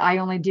 especially because I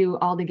only do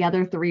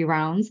altogether 3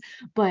 rounds.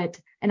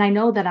 And I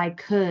know that I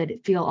could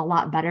feel a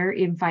lot better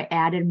if I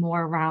added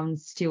more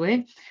rounds to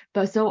it.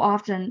 But so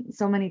often,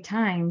 so many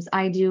times,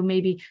 I do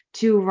maybe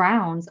 2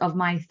 rounds of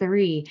my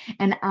three,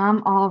 and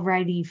I'm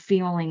already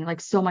feeling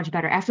like so much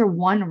better. After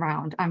 1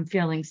 round, I'm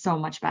feeling so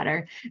much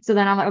better. So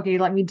then I'm like, okay,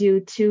 let me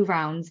do 2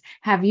 rounds.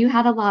 Have you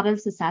had a lot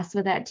of success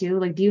with that too?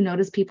 Like, do you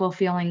notice people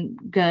feeling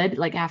good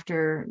like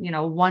after,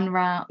 1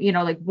 round,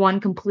 like one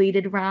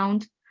completed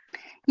round?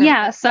 Or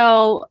Yeah.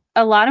 So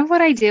a lot of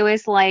what I do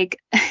is like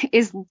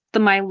is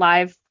my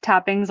live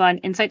tappings on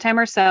Insight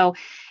Timer. So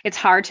it's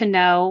hard to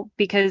know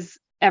because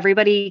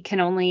everybody can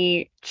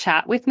only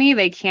chat with me.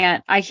 I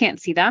can't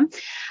see them.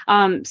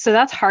 So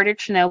that's harder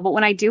to know. But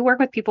when I do work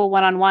with people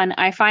one on one,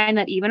 I find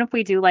that even if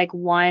we do like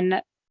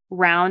one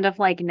round of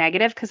like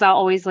negative, because I'll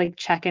always like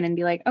check in and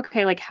be like,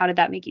 okay, like how did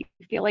that make you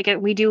feel? Like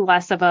we do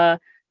less of a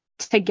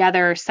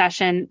together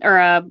session or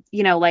a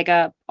like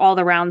a all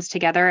the rounds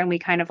together and we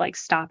kind of like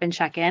stop and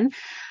check in.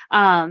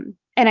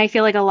 And I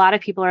feel like a lot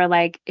of people are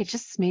like it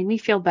just made me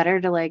feel better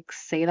to like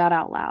say that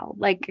out loud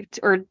like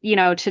or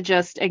to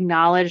just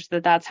acknowledge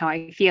that that's how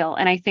I feel.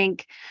 And I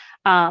think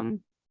um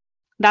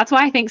that's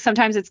why I think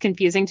sometimes it's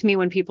confusing to me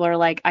when people are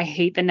like, I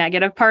hate the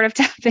negative part of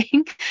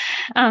tapping,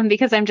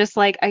 because I'm just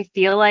like, I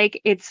feel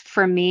like it's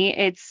for me,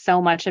 it's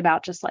so much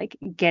about just like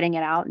getting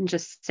it out and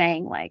just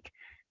saying like,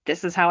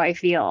 this is how I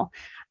feel.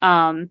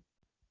 Um,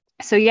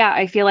 so yeah,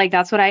 I feel like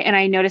that's what and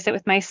I notice it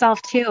with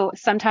myself too.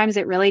 Sometimes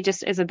it really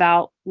just is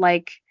about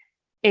like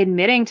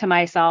admitting to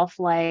myself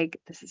like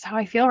this is how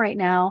I feel right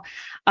now.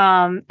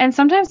 And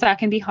sometimes that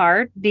can be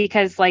hard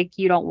because like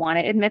you don't want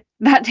to admit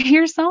that to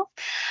yourself.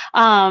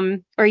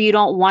 Or you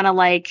don't want to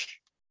like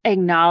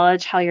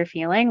acknowledge how you're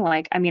feeling.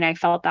 Like, I mean, I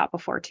felt that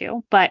before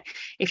too. But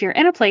if you're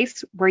in a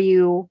place where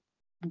you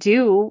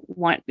do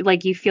want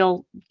like you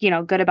feel,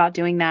 good about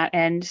doing that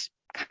and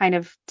kind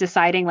of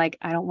deciding like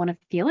I don't want to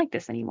feel like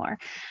this anymore.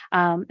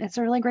 It's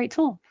a really great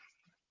tool.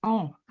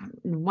 Oh,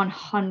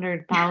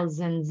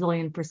 100,000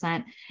 zillion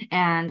percent.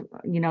 And,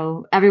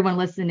 everyone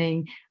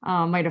listening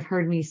might have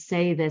heard me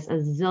say this a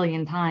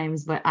zillion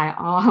times, but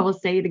I will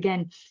say it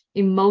again.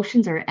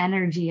 Emotions are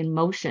energy in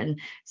motion.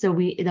 So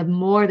the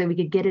more that we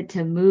could get it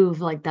to move,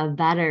 like the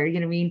better, you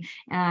know what I mean?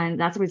 And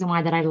that's the reason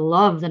why that I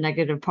love the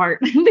negative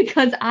part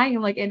because I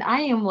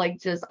am like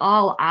just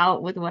all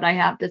out with what I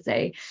have to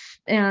say.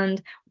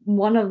 And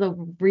one of the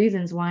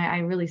reasons why I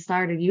really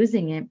started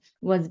using it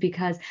was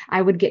because I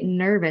would get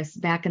nervous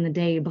back in the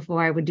day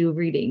before I would do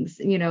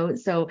readings,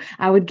 so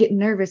I would get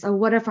nervous. Oh,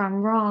 what if I'm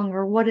wrong?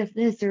 Or what if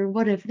this? Or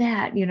what if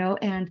that?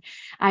 And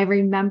I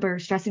remember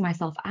stressing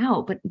myself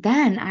out. But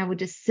then I would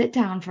just sit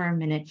down for a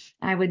minute.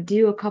 I would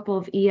do a couple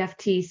of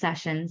EFT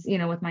sessions,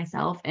 with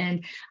myself,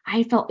 and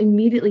I felt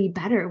immediately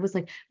better. It was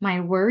like my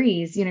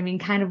worries,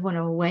 kind of went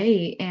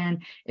away.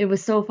 And it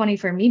was so funny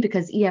for me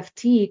because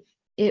EFT,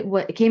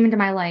 it came into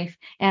my life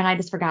and I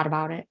just forgot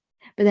about it.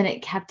 But then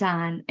it kept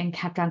on and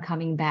kept on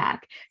coming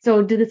back.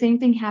 So did the same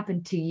thing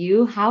happen to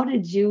you? How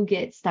did you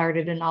get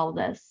started in all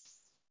this?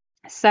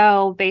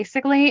 So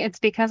basically, it's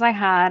because I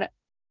had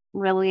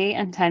really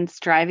intense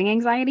driving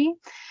anxiety.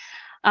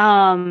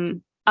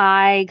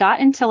 I got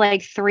into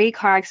like 3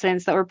 car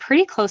accidents that were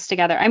pretty close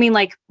together. I mean,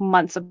 like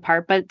months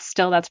apart, but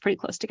still that's pretty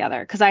close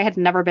together because I had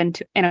never been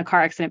in a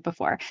car accident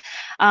before.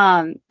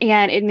 And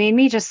it made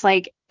me just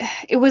like,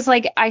 it was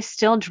like I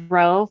still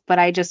drove, but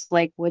I just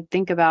like would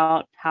think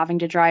about having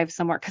to drive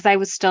somewhere because I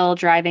was still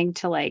driving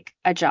to like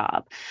a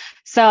job.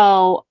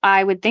 So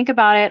I would think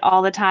about it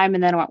all the time.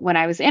 And then when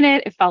I was in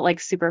it, it felt like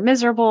super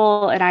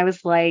miserable. And I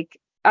was like,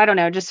 I don't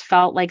know, just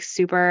felt like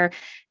super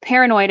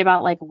paranoid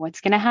about like what's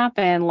going to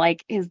happen.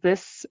 Like, is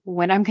this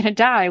when I'm going to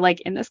die,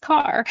 like in this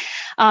car?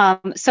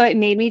 So it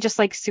made me just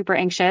like super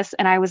anxious.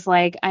 And I was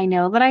like, I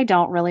know that I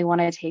don't really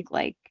want to take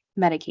like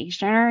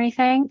medication or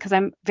anything because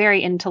I'm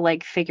very into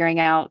like figuring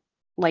out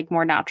like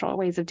more natural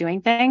ways of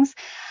doing things.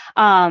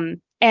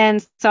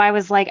 And so I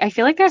was like, I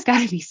feel like there's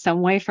got to be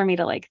some way for me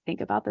to like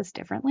think about this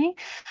differently.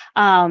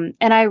 And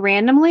I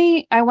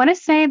want to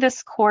say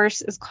this course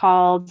it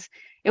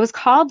was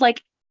called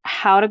like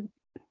how to,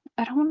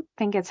 I don't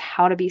think it's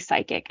how to be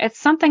psychic. It's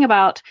something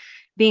about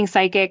being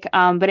psychic,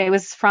 but it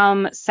was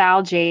from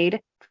Sal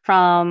Jade.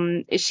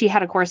 She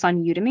had a course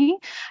on Udemy.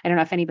 I don't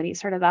know if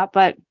anybody's heard of that,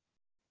 but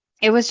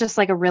it was just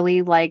like a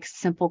really like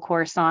simple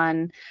course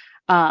on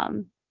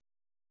um,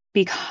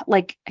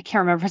 like I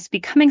can't remember if it's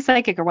becoming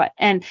psychic or what.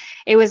 And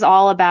it was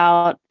all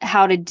about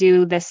how to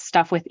do this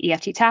stuff with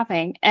EFT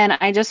tapping. And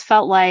I just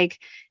felt like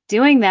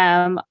doing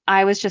them,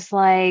 I was just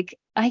like,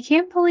 I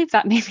can't believe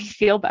that made me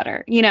feel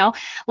better,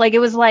 Like it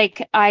was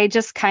like I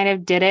just kind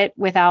of did it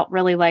without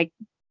really like,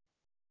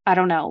 I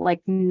don't know,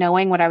 like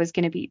knowing what I was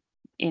going to be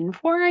in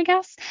for, I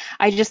guess.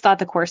 I just thought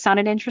the course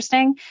sounded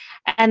interesting.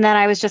 And then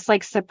I was just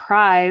like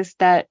surprised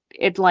that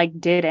it like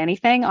did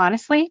anything,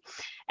 honestly.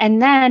 And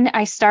then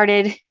I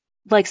started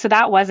like, so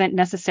that wasn't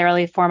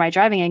necessarily for my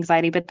driving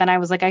anxiety, but then I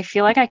was like, I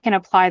feel like I can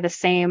apply the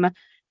same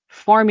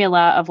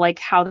formula of like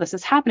how this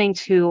is happening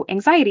to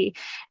anxiety.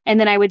 And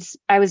then I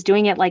was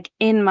doing it like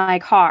in my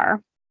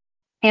car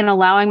and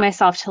allowing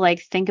myself to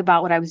like think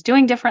about what I was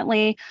doing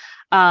differently.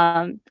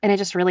 And it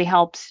just really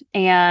helped.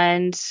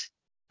 And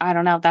I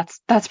don't know,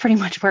 that's pretty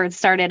much where it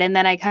started. And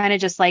then I kind of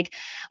just like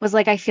was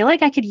like, I feel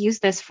like I could use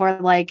this for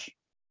like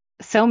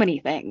so many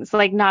things,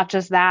 like not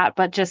just that,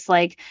 but just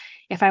like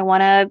if I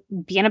want to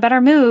be in a better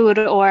mood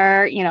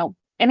or,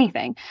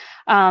 anything.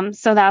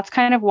 So that's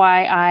kind of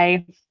why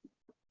I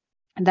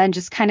then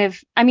just kind of,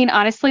 I mean,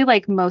 honestly,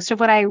 like most of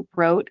what I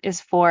wrote is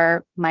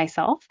for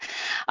myself,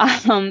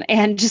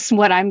 and just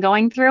what I'm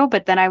going through.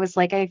 But then I was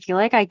like, I feel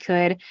like I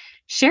could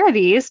share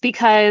these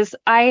because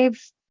I've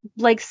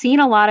like seen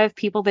a lot of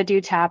people that do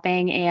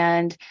tapping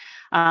and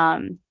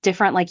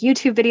different like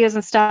YouTube videos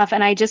and stuff.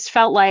 And I just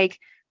felt like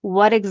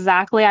what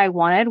exactly I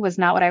wanted was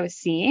not what I was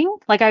seeing.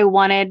 Like I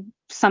wanted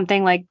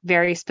something like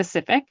very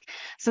specific.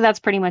 So that's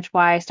pretty much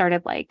why I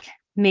started like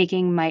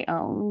making my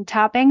own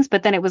tappings,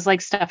 but then it was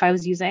like stuff I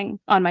was using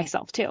on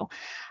myself too.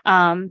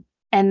 And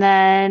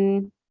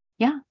then,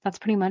 yeah, that's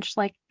pretty much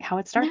like how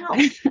it started. Now,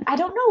 I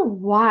don't know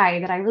why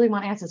that I really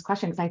want to answer this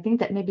question because I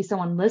think that maybe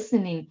someone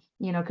listening,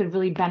 could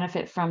really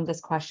benefit from this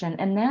question.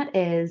 And that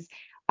is,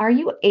 are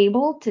you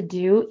able to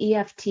do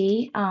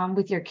EFT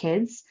with your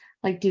kids?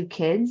 Like, do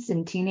kids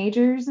and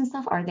teenagers and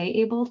stuff, are they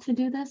able to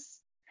do this?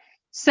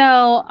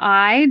 So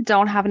I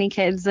don't have any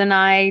kids and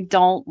I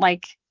don't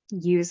like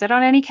use it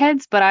on any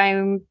kids, but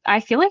I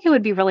feel like it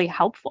would be really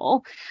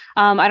helpful.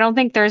 I don't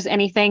think there's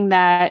anything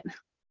that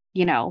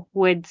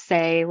would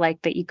say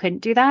like that you couldn't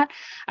do that.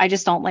 I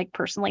just don't like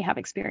personally have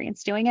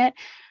experience doing it.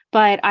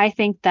 But I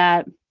think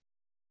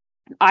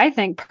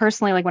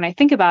personally, like when I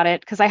think about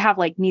it, because I have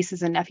like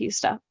nieces and nephews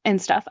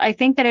stuff, I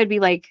think that it would be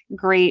like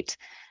great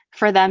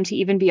for them to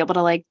even be able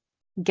to like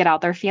get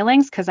out their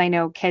feelings. Cause I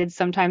know kids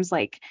sometimes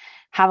like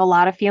have a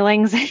lot of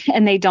feelings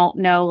and they don't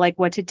know like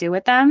what to do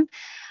with them.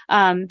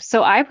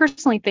 So I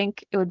personally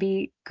think it would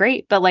be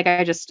great, but like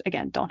I just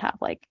again don't have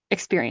like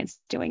experience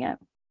doing it.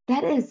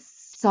 That is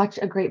such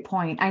a great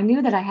point. I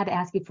knew that I had to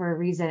ask you for a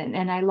reason,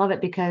 and I love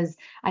it because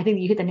I think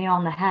you hit the nail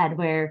on the head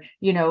where,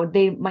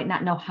 they might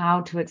not know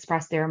how to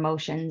express their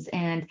emotions.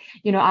 And,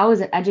 I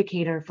was an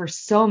educator for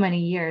so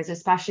many years,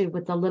 especially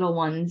with the little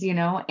ones,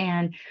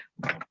 and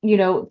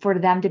for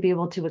them to be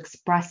able to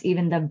express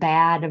even the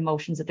bad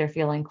emotions that they're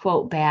feeling,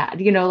 quote, bad,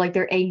 like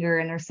their anger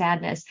and their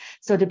sadness.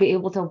 So to be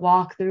able to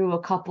walk through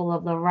a couple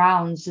of the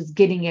rounds, just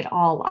getting it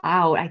all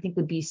out, I think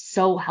would be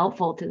so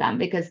helpful to them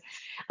because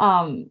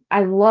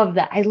I love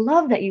that. I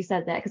love that you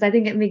said that because I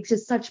think it makes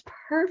just such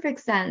perfect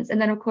sense. And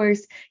then, of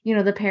course,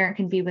 the parent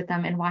can be with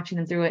them and watching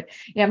them through it.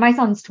 Yeah, my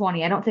son's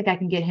 20. I don't think I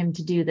can get him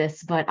to do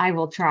this, but I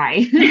will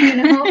try,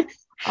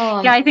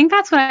 Yeah, I think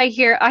that's what I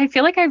hear. I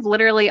feel like I've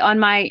literally on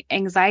my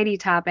anxiety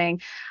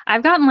tapping,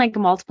 I've gotten like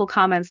multiple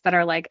comments that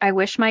are like, I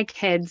wish my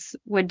kids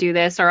would do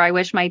this, or I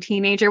wish my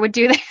teenager would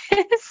do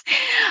this.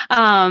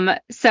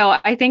 So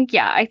I think,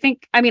 yeah, I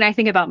think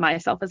about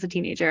myself as a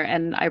teenager,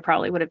 and I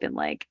probably would have been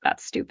like,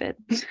 that's stupid.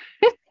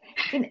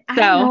 And I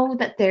So know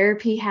that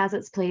therapy has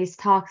its place,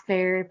 talk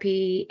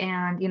therapy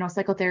and,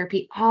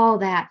 psychotherapy, all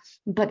that.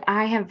 But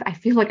I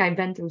feel like I've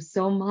been through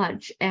so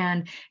much.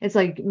 And it's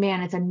like,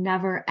 man, it's a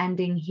never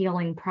ending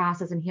healing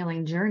process and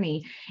healing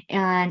journey.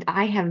 And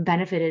I have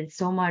benefited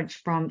so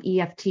much from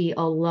EFT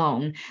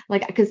alone,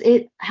 like, because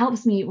it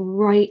helps me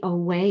right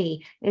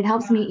away. It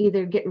helps me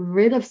either get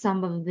rid of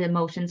some of the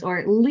emotions or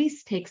at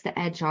least takes the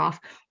edge off.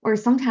 Or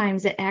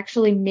sometimes it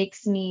actually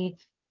makes me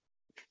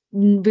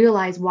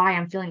realize why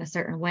I'm feeling a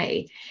certain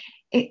way.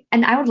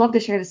 And I would love to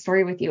share the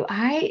story with you.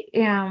 I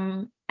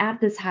am at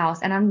this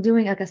house and I'm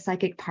doing like a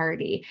psychic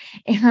party.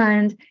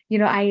 And,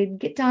 I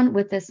get done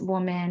with this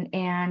woman.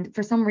 And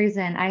for some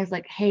reason, I was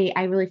like, hey,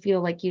 I really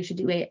feel like you should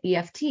do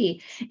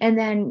EFT. And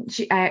then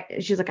she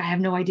was like, I have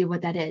no idea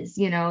what that is,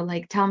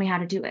 like, tell me how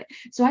to do it.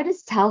 So I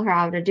just tell her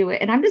how to do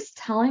it. And I'm just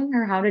telling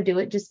her how to do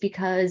it just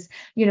because,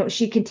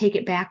 she can take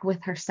it back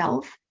with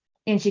herself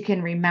and she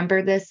can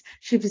remember this.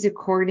 She was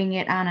recording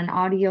it on an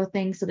audio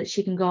thing so that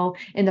she can go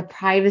in the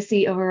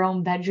privacy of her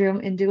own bedroom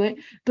and do it.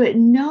 But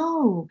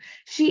no,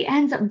 she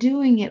ends up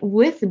doing it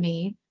with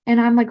me. And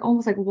I'm like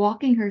almost like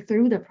walking her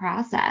through the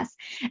process.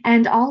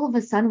 And all of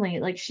a sudden,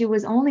 like she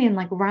was only in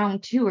like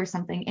round 2 or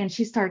something, and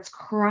she starts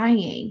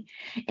crying.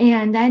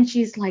 And then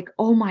she's like,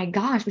 oh my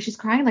gosh, but she's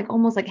crying like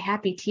almost like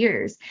happy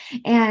tears.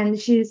 And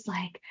she's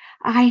like,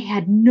 I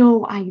had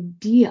no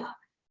idea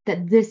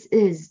that this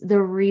is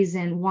the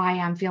reason why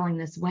I'm feeling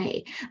this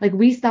way. Like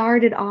we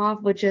started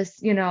off with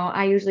just,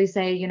 I usually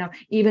say,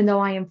 even though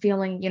I am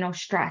feeling,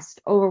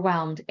 stressed,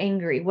 overwhelmed,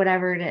 angry,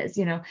 whatever it is,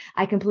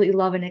 I completely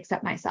love and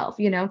accept myself,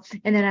 and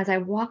then as I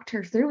walked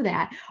her through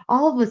that,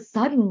 all of a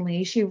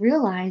sudden she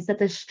realized that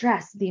the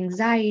stress, the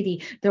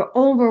anxiety, the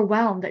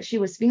overwhelm that she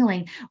was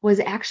feeling was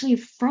actually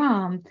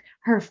from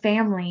her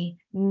family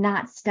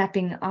not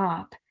stepping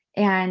up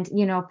and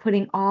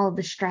putting all of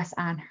the stress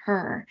on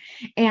her.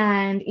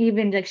 And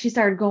even like she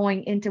started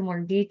going into more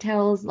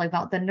details like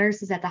about the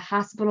nurses at the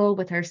hospital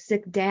with her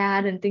sick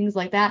dad and things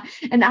like that.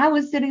 And I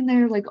was sitting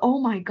there like, oh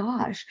my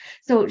gosh.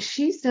 So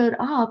she stood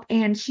up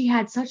and she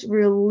had such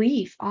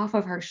relief off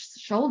of her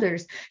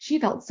shoulders. She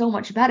felt so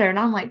much better. And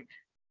I'm like,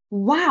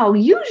 wow,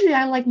 usually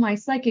I like my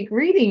psychic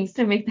readings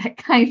to make that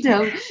kind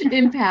of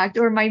impact,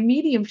 or my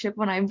mediumship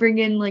when I bring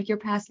in like your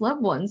past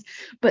loved ones.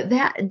 But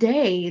that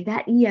day,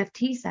 that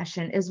EFT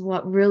session is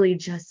what really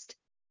just,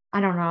 I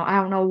don't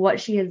know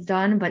what she has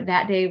done, but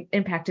that day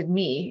impacted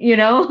me,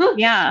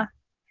 yeah.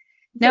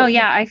 No, So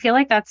yeah, I feel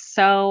like that's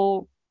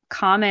so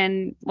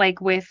common,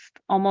 like with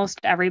almost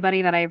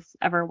everybody that I've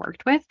ever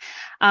worked with,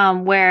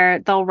 where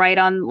they'll write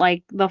on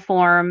like the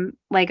form,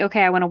 like,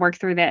 okay, I want to work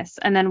through this,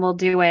 and then we'll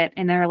do it,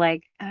 and they're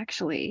like,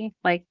 actually,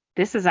 like,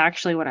 this is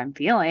actually what I'm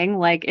feeling.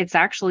 Like, it's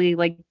actually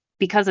like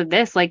because of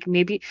this, like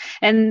maybe,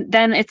 and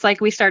then it's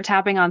like we start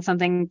tapping on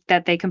something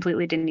that they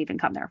completely didn't even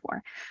come there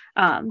for.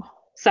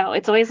 So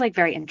it's always like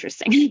very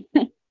interesting.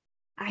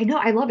 I know,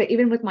 I love it.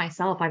 Even with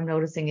myself, I'm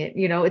noticing it.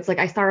 It's like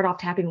I started off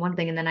tapping one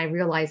thing and then I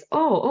realized,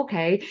 oh,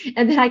 okay.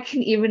 And then I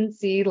can even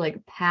see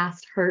like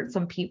past hurts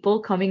from people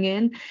coming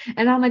in.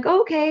 And I'm like,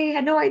 okay, I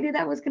had no idea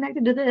that was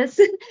connected to this.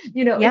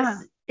 Yeah.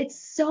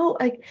 It's so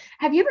like,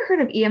 have you ever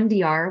heard of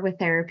EMDR with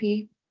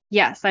therapy?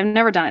 Yes, I've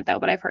never done it though,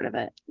 but I've heard of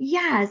it.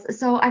 Yes.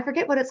 So I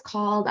forget what it's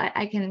called.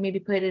 I can maybe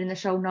put it in the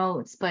show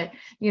notes, but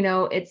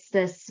it's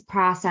this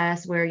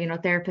process where,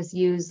 therapists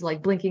use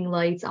like blinking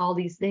lights, all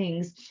these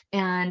things,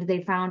 and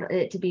they found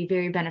it to be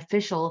very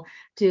beneficial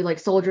to like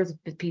soldiers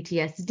with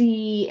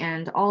PTSD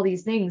and all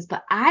these things.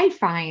 But I'm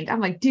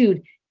like,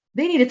 dude,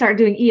 they need to start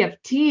doing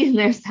EFT in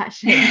their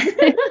sessions.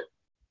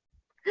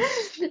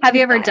 Have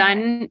you ever But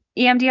done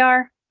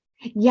EMDR?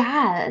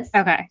 yes,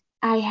 Okay.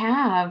 I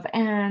have.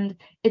 And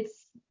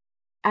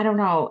I don't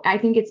know. I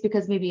think it's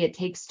because maybe it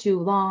takes too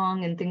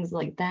long and things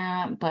like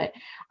that, but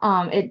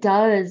it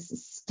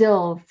does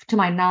still, to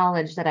my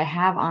knowledge that I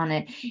have on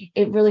it,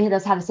 it really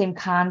does have the same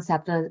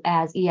concept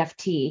as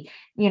EFT,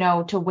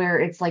 to where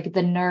it's like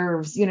the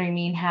nerves, you know what I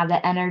mean, have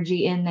the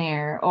energy in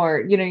there,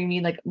 or, you know what I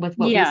mean, like with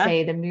what we Yeah.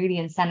 say, the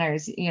meridian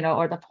centers,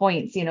 or the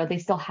points, they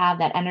still have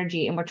that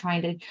energy, and we're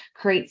trying to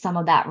create some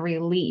of that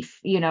relief,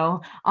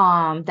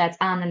 that's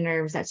on the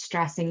nerves, that's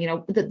stressing,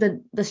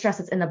 the stress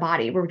that's in the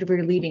body. We're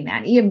relieving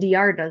that.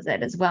 EMDR does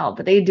it as well,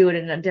 but they do it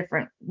in a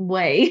different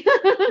way.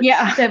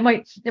 Yeah. that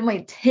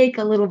might take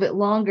a little bit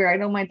longer. I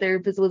know my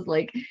therapist was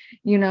like,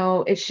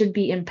 it should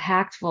be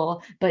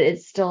impactful, but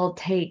it still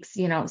takes,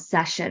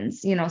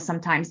 sessions,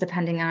 sometimes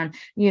depending on,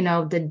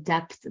 the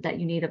depth that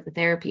you need of the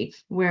therapy.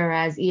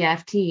 Whereas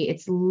EFT,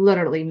 it's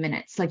literally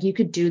minutes. Like you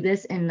could do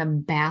this in the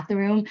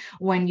bathroom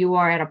when you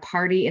are at a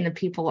party and the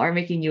people are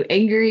making you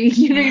angry,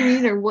 you know what I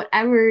mean, or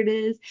whatever it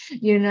is,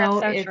 That's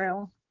so if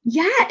true.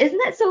 yeah,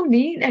 isn't that so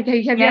neat?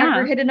 Okay, have you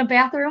ever Yeah. hid in a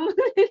bathroom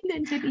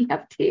and did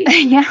EFT?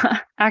 Yeah,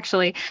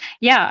 actually.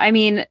 Yeah, I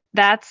mean,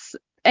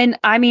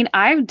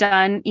 I've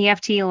done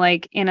EFT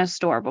like in a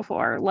store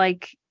before,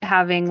 like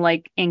having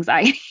like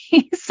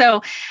anxiety.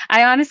 So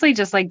I honestly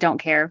just like don't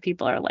care if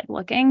people are like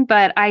looking,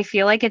 but I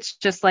feel like it's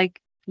just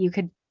like you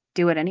could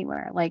do it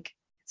anywhere. Like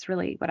it's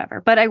really whatever.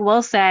 But I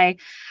will say,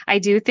 I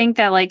do think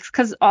that like,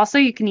 because also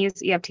you can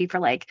use EFT for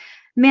like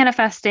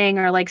manifesting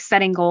or like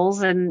setting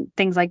goals and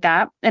things like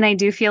that. And I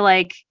do feel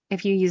like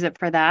if you use it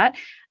for that,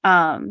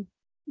 um,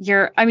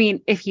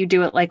 if you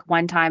do it like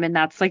one time and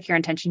that's like your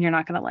intention, you're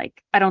not going to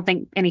like, I don't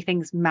think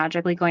anything's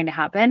magically going to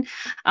happen.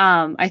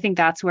 I think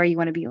that's where you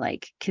want to be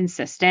like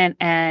consistent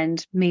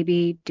and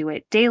maybe do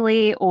it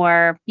daily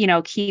or,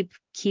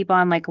 keep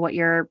on like what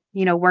you're,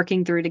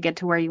 working through to get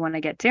to where you want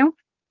to get to.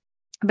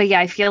 But yeah,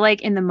 I feel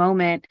like in the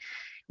moment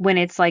when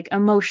it's like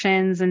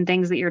emotions and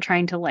things that you're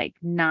trying to like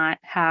not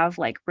have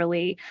like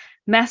really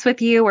mess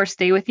with you or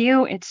stay with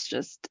you, it's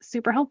just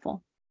super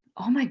helpful.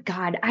 Oh my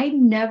God, I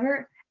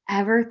never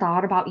ever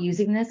thought about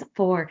using this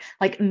for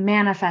like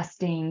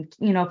manifesting,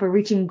 for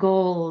reaching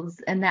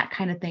goals and that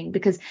kind of thing.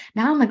 Because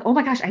now I'm like, oh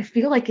my gosh, I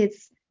feel like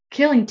it's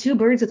killing two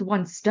birds with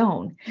one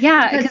stone.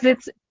 Yeah, Because,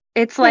 because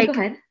it's yeah, go like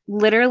ahead.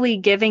 literally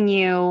giving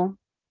you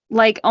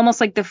like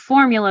almost like the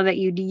formula that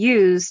you'd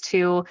use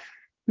to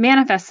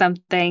manifest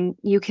something,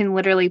 you can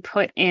literally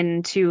put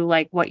into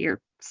like what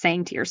you're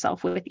saying to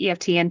yourself with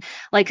EFT. And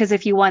like, because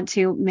if you want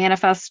to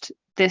manifest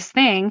this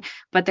thing,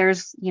 but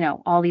there's,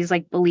 all these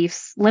like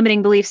beliefs,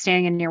 limiting beliefs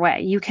standing in your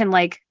way, you can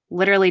like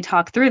literally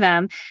talk through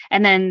them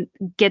and then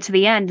get to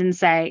the end and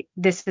say,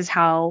 this is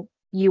how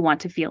you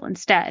want to feel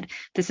instead.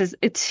 This is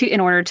it's in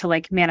order to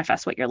like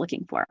manifest what you're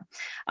looking for.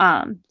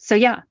 So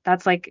yeah,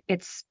 that's like,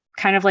 it's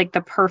kind of like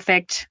the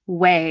perfect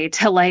way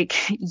to like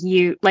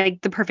you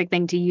like the perfect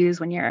thing to use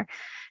when you're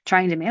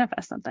trying to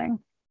manifest something.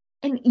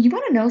 And you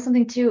want to know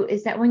something too,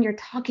 is that when you're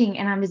talking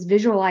and I'm just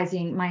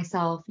visualizing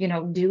myself,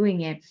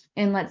 doing it,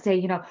 and let's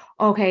say,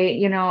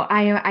 okay,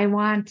 I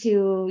want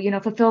to,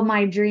 fulfill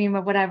my dream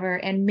or whatever,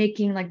 and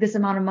making like this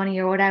amount of money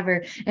or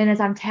whatever. And as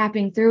I'm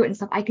tapping through it and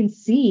stuff, I can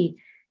see,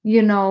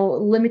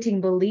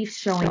 limiting beliefs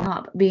showing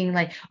up, being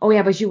like, oh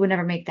yeah, but you would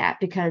never make that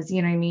because,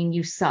 what I mean,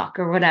 you suck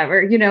or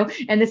whatever,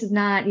 and this is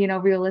not,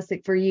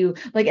 realistic for you.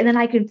 Like, and then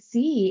I can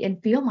see and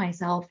feel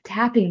myself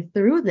tapping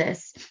through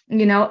this,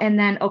 and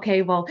then,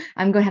 okay, well,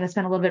 I'm going to have to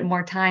spend a little bit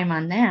more time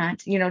on that,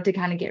 to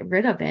kind of get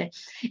rid of it.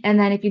 And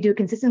then if you do it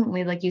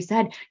consistently, like you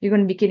said, you're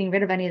going to be getting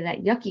rid of any of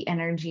that yucky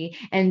energy.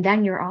 And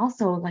then you're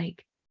also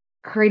like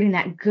creating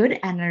that good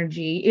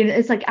energy.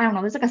 It's like, I don't know,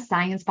 there's like a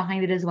science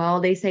behind it as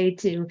well. They say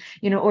to,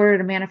 order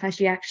to manifest,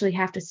 you actually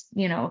have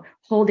to,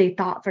 hold a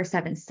thought for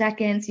 7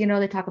 seconds.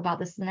 They talk about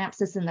the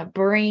synapses in the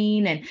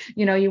brain, and,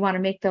 you want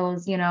to make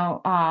those,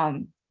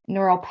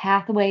 neural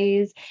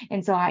pathways.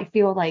 And so I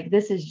feel like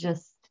this is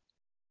just,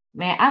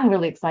 man, I'm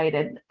really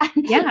excited.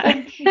 Yeah.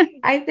 Like,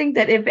 I think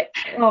that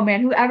oh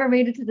man, whoever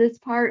made it to this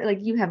part, like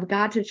you have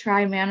got to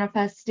try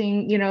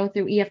manifesting,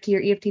 through EFT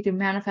or EFT through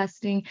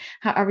manifesting,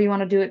 however you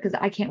want to do it, because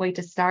I can't wait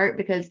to start.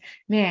 Because,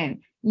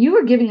 man, you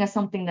are giving us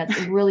something that's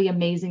really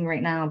amazing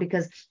right now,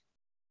 because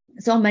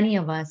so many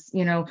of us,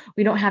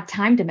 we don't have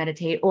time to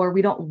meditate, or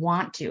we don't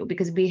want to,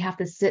 because we have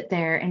to sit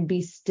there and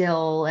be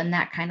still and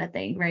that kind of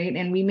thing, right?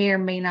 And we may or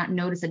may not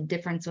notice a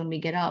difference when we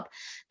get up.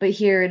 But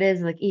here it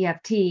is, like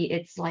EFT,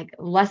 it's like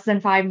less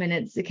than 5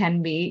 minutes. It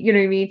can be, you know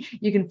what I mean?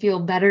 You can feel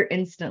better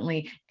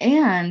instantly,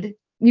 and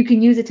you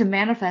can use it to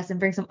manifest and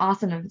bring some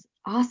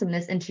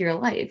awesomeness into your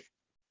life.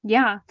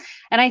 Yeah.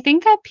 And I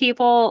think that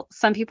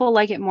some people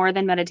like it more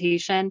than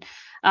meditation.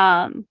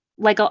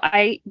 Like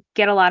I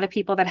get a lot of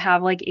people that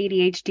have like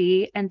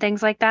ADHD and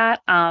things like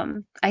that.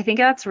 I think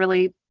that's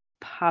really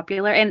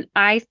popular. And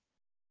I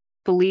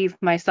believe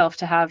myself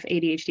to have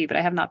ADHD, but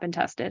I have not been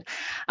tested.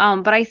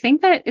 But I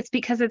think that it's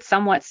because it's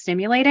somewhat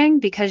stimulating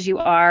because you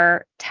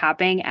are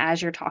tapping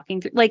as you're talking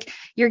through, like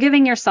you're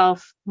giving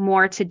yourself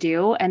more to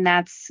do. And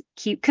that's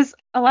keep, because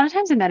a lot of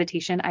times in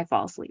meditation, I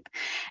fall asleep.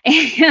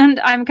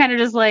 And I'm kind of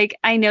just like,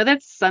 I know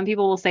that some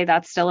people will say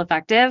that's still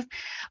effective,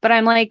 but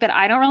I'm like, but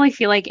I don't really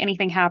feel like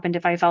anything happened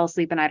if I fell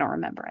asleep and I don't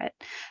remember it.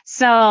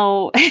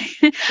 So,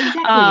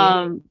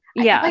 Exactly.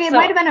 Yeah. Like it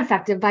might So have been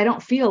effective, but I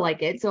don't feel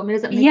like it. So it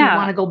doesn't make me want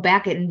yeah. to go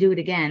back it and do it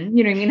again.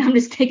 You know what I mean? I'm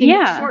just taking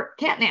Yeah. short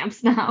cat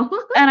naps now.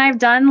 And I've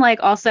done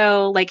like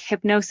also like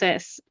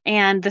hypnosis,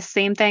 and the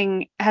same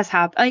thing has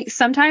happened. Like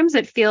sometimes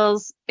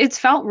it's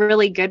felt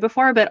really good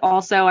before, but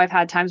also I've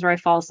had times where I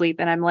fall asleep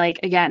and I'm like,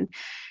 again,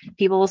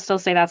 people will still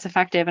say that's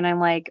effective. And I'm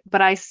like,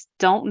 but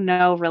don't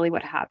know really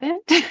what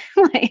happened.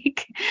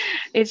 Like,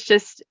 it's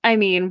just, I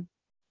mean,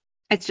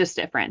 it's just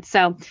different.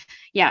 So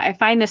yeah, I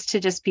find this to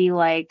just be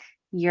like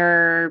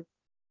you're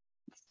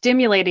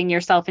stimulating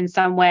yourself in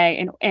some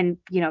way and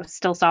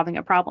still solving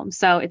a problem.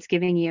 So it's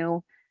giving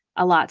you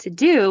a lot to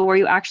do where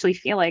you actually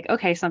feel like,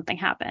 okay, something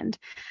happened.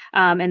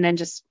 And then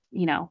just,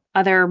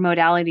 other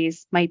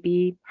modalities might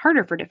be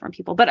harder for different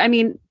people. But I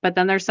mean, but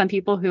then there's some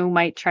people who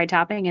might try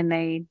tapping and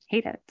they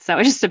hate it. So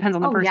it just depends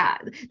on the Oh person. yeah,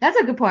 that's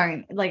a good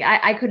point. Like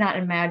I could not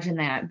imagine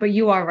that, but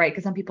you are right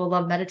because some people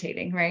love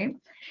meditating, right?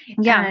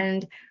 Yeah.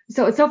 And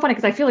so it's so funny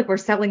because I feel like we're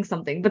selling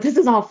something, but this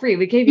is all free.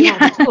 We gave you all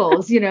the Yeah.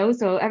 tools,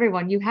 so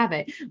everyone, you have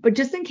it. But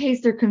just in case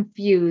they're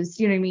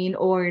confused, you know what I mean,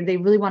 or they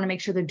really want to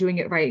make sure they're doing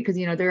it right, because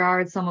there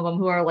are some of them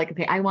who are like,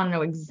 okay, I want to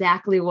know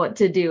exactly what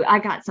to do. I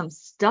got some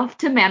stuff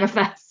to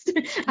manifest.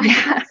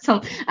 Yeah.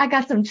 I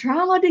got some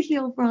trauma to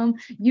heal from.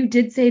 You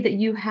did say that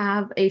you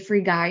have a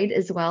free guide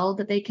as well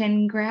that they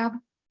can grab.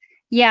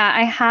 Yeah,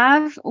 I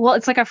have, well,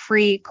 it's like a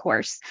free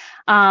course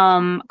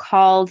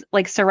called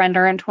like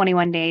Surrender in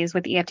 21 Days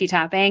with EFT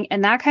tapping.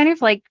 And that kind of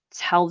like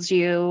tells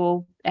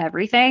you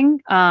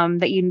everything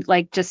that you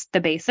like, just the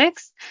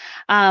basics.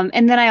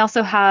 And then I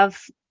also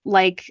have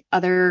like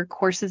other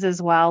courses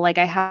as well. Like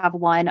I have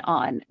one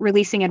on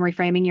releasing and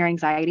reframing your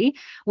anxiety,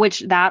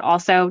 which that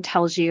also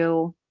tells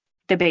you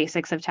the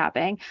basics of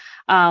tapping.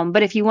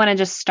 But if you want to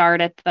just start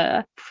at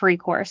the free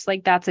course,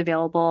 like that's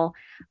available.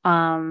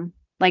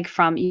 Like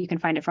you can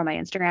find it from my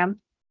Instagram.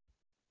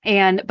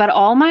 But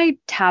all my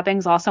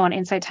tappings also on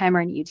Insight Timer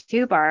and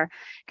YouTube are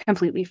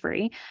completely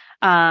free.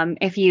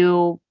 If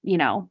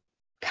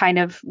kind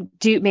of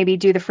do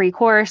the free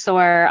course,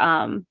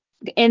 or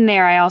in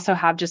there, I also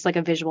have just like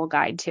a visual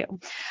guide too.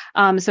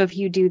 So if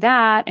you do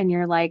that and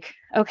you're like,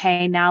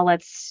 okay, now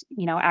let's,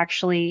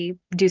 actually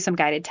do some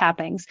guided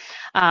tappings,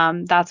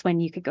 that's when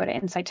you could go to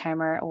Insight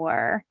Timer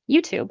or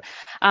YouTube.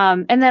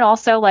 And then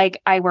also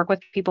like I work with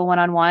people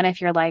one-on-one.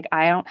 If you're like,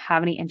 I don't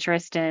have any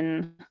interest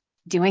in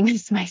doing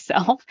this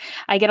myself.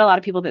 I get a lot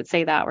of people that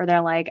say that, where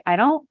they're like, I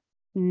don't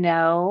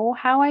know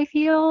how I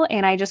feel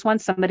and I just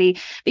want somebody,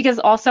 because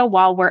also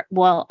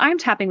while I'm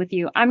tapping with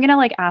you, I'm going to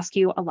like ask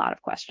you a lot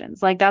of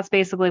questions. Like that's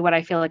basically what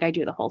I feel like I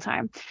do the whole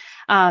time.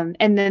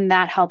 And then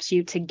that helps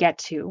you to get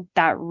to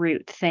that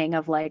root thing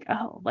of like,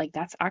 oh, like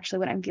that's actually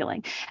what I'm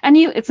feeling. And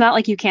it's not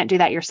like you can't do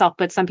that yourself,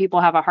 but some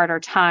people have a harder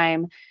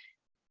time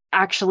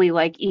actually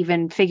like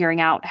even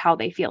figuring out how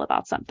they feel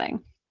about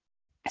something.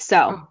 So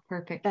Oh,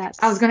 perfect. I was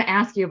that's going to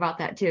ask you about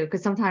that too,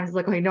 because sometimes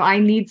like, okay, no, I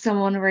need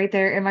someone right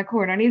there in my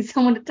corner. I need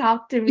someone to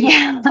talk to me,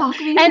 yeah. talk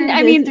me And through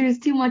I this. mean, There's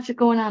too much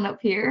going on up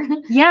here.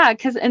 yeah,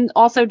 and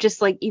also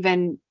just like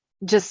even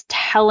just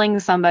telling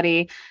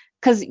somebody,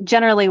 because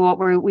generally what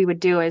we would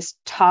do is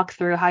talk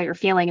through how you're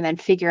feeling and then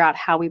figure out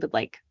how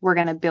we're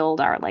going to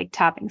build our like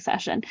tapping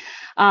session.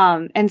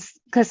 And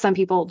because some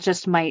people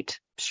just might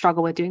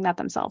struggle with doing that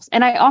themselves.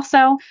 And I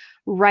also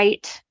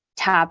write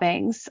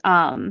tappings.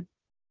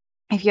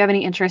 If you have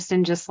any interest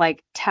in just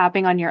like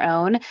tapping on your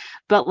own,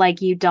 but like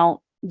you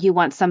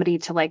want somebody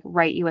to like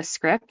write you a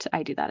script,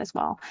 I do that as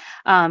well.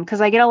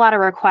 Because I get a lot of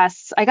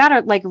requests. I got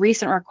a like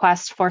recent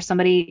request for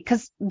somebody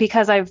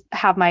because I've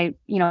have my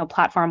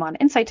platform on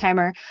Insight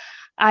Timer.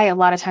 I a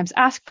lot of times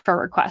ask for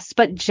requests,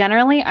 but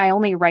generally I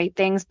only write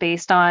things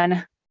based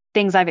on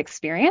things I've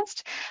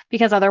experienced,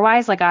 because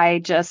otherwise like I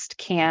just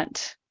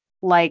can't,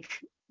 like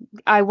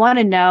I want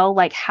to know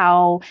like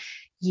how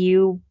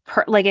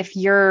like if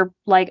you're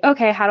like,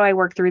 okay, how do I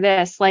work through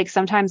this? Like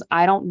sometimes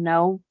I don't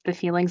know the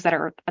feelings that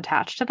are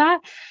attached to that,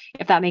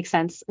 if that makes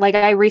sense. Like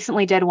I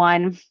recently did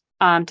one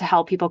to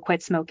help people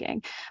quit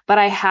smoking, but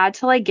I had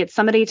to like get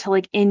somebody to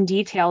like in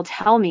detail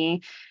tell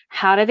me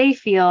how do they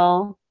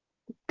feel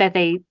that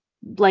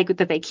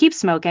they keep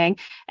smoking,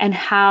 and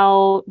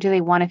how do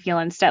they want to feel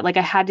instead. Like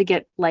I had to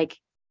get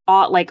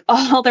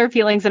all their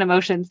feelings and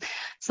emotions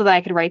so that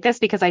I could write this,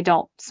 because I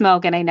don't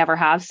smoke and I never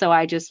have. So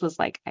I just was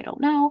like, I don't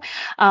know.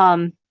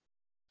 Um,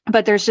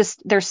 but there's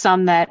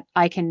some that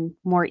I can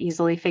more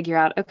easily figure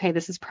out, okay,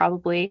 this is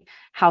probably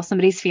how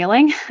somebody's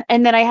feeling.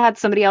 And then I had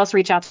somebody else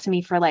reach out to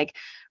me for like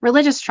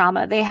religious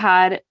trauma. They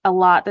had a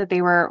lot that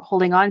they were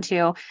holding on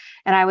to.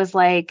 And I was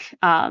like,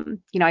 I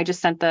just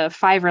sent the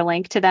Fiverr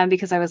link to them,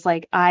 because I was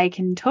like, I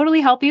can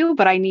totally help you,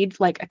 but I need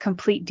like a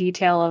complete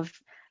detail of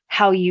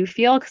how you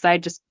feel, because I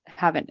just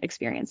haven't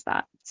experienced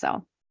that.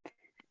 So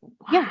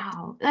yeah.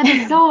 Wow, that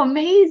is so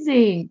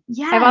amazing. I've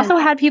Yes. also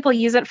had people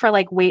use it for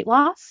like weight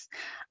loss.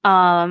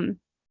 Um,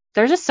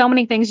 there's just so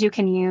many things you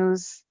can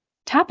use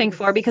tapping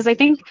for, Yes. because I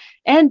think,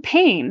 and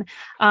pain.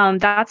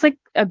 That's like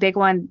a big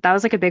one. That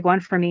was like a big one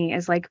for me,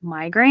 is like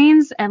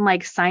migraines and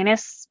like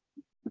sinus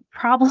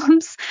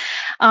problems.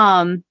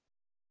 Um,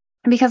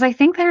 because I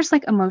think there's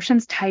like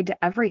emotions tied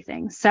to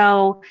everything.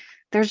 So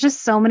there's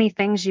just so many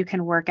things you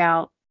can work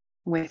out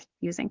with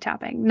using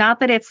tapping.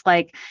 Not that it's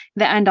like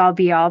the end all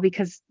be all,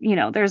 because,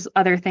 there's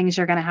other things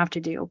you're going to have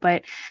to do.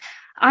 But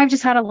I've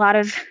just had a lot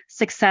of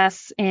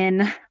success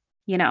in,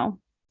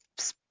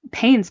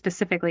 pain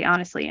specifically,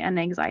 honestly, and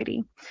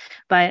anxiety.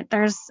 But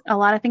there's a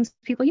lot of things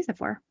people use it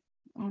for.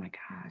 Oh my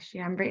gosh.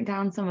 Yeah, I'm writing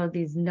down some of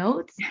these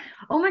notes.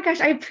 Oh my gosh,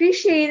 I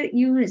appreciate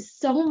you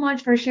so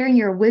much for sharing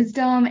your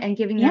wisdom and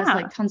giving us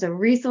like tons of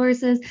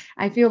resources.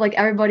 I feel like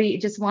everybody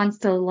just wants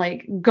to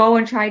like go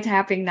and try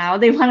tapping now.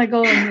 They want to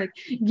go and like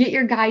get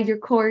your guide, your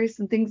course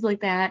and things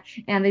like that.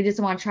 And they just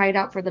want to try it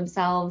out for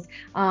themselves.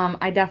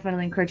 I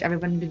definitely encourage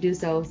everybody to do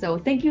so. So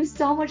thank you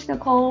so much,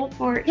 Nicole,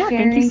 for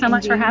sharing thank you so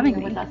much for being having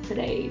here me with us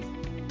today.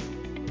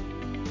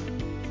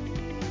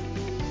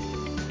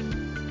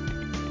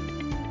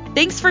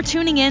 Thanks for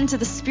tuning in to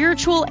the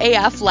Spiritual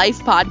AF Life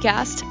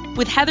podcast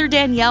with Heather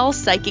Danielle,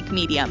 Psychic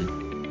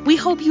Medium. We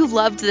hope you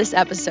loved this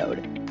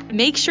episode.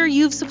 Make sure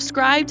you've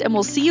subscribed, and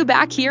we'll see you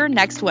back here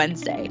next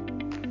Wednesday.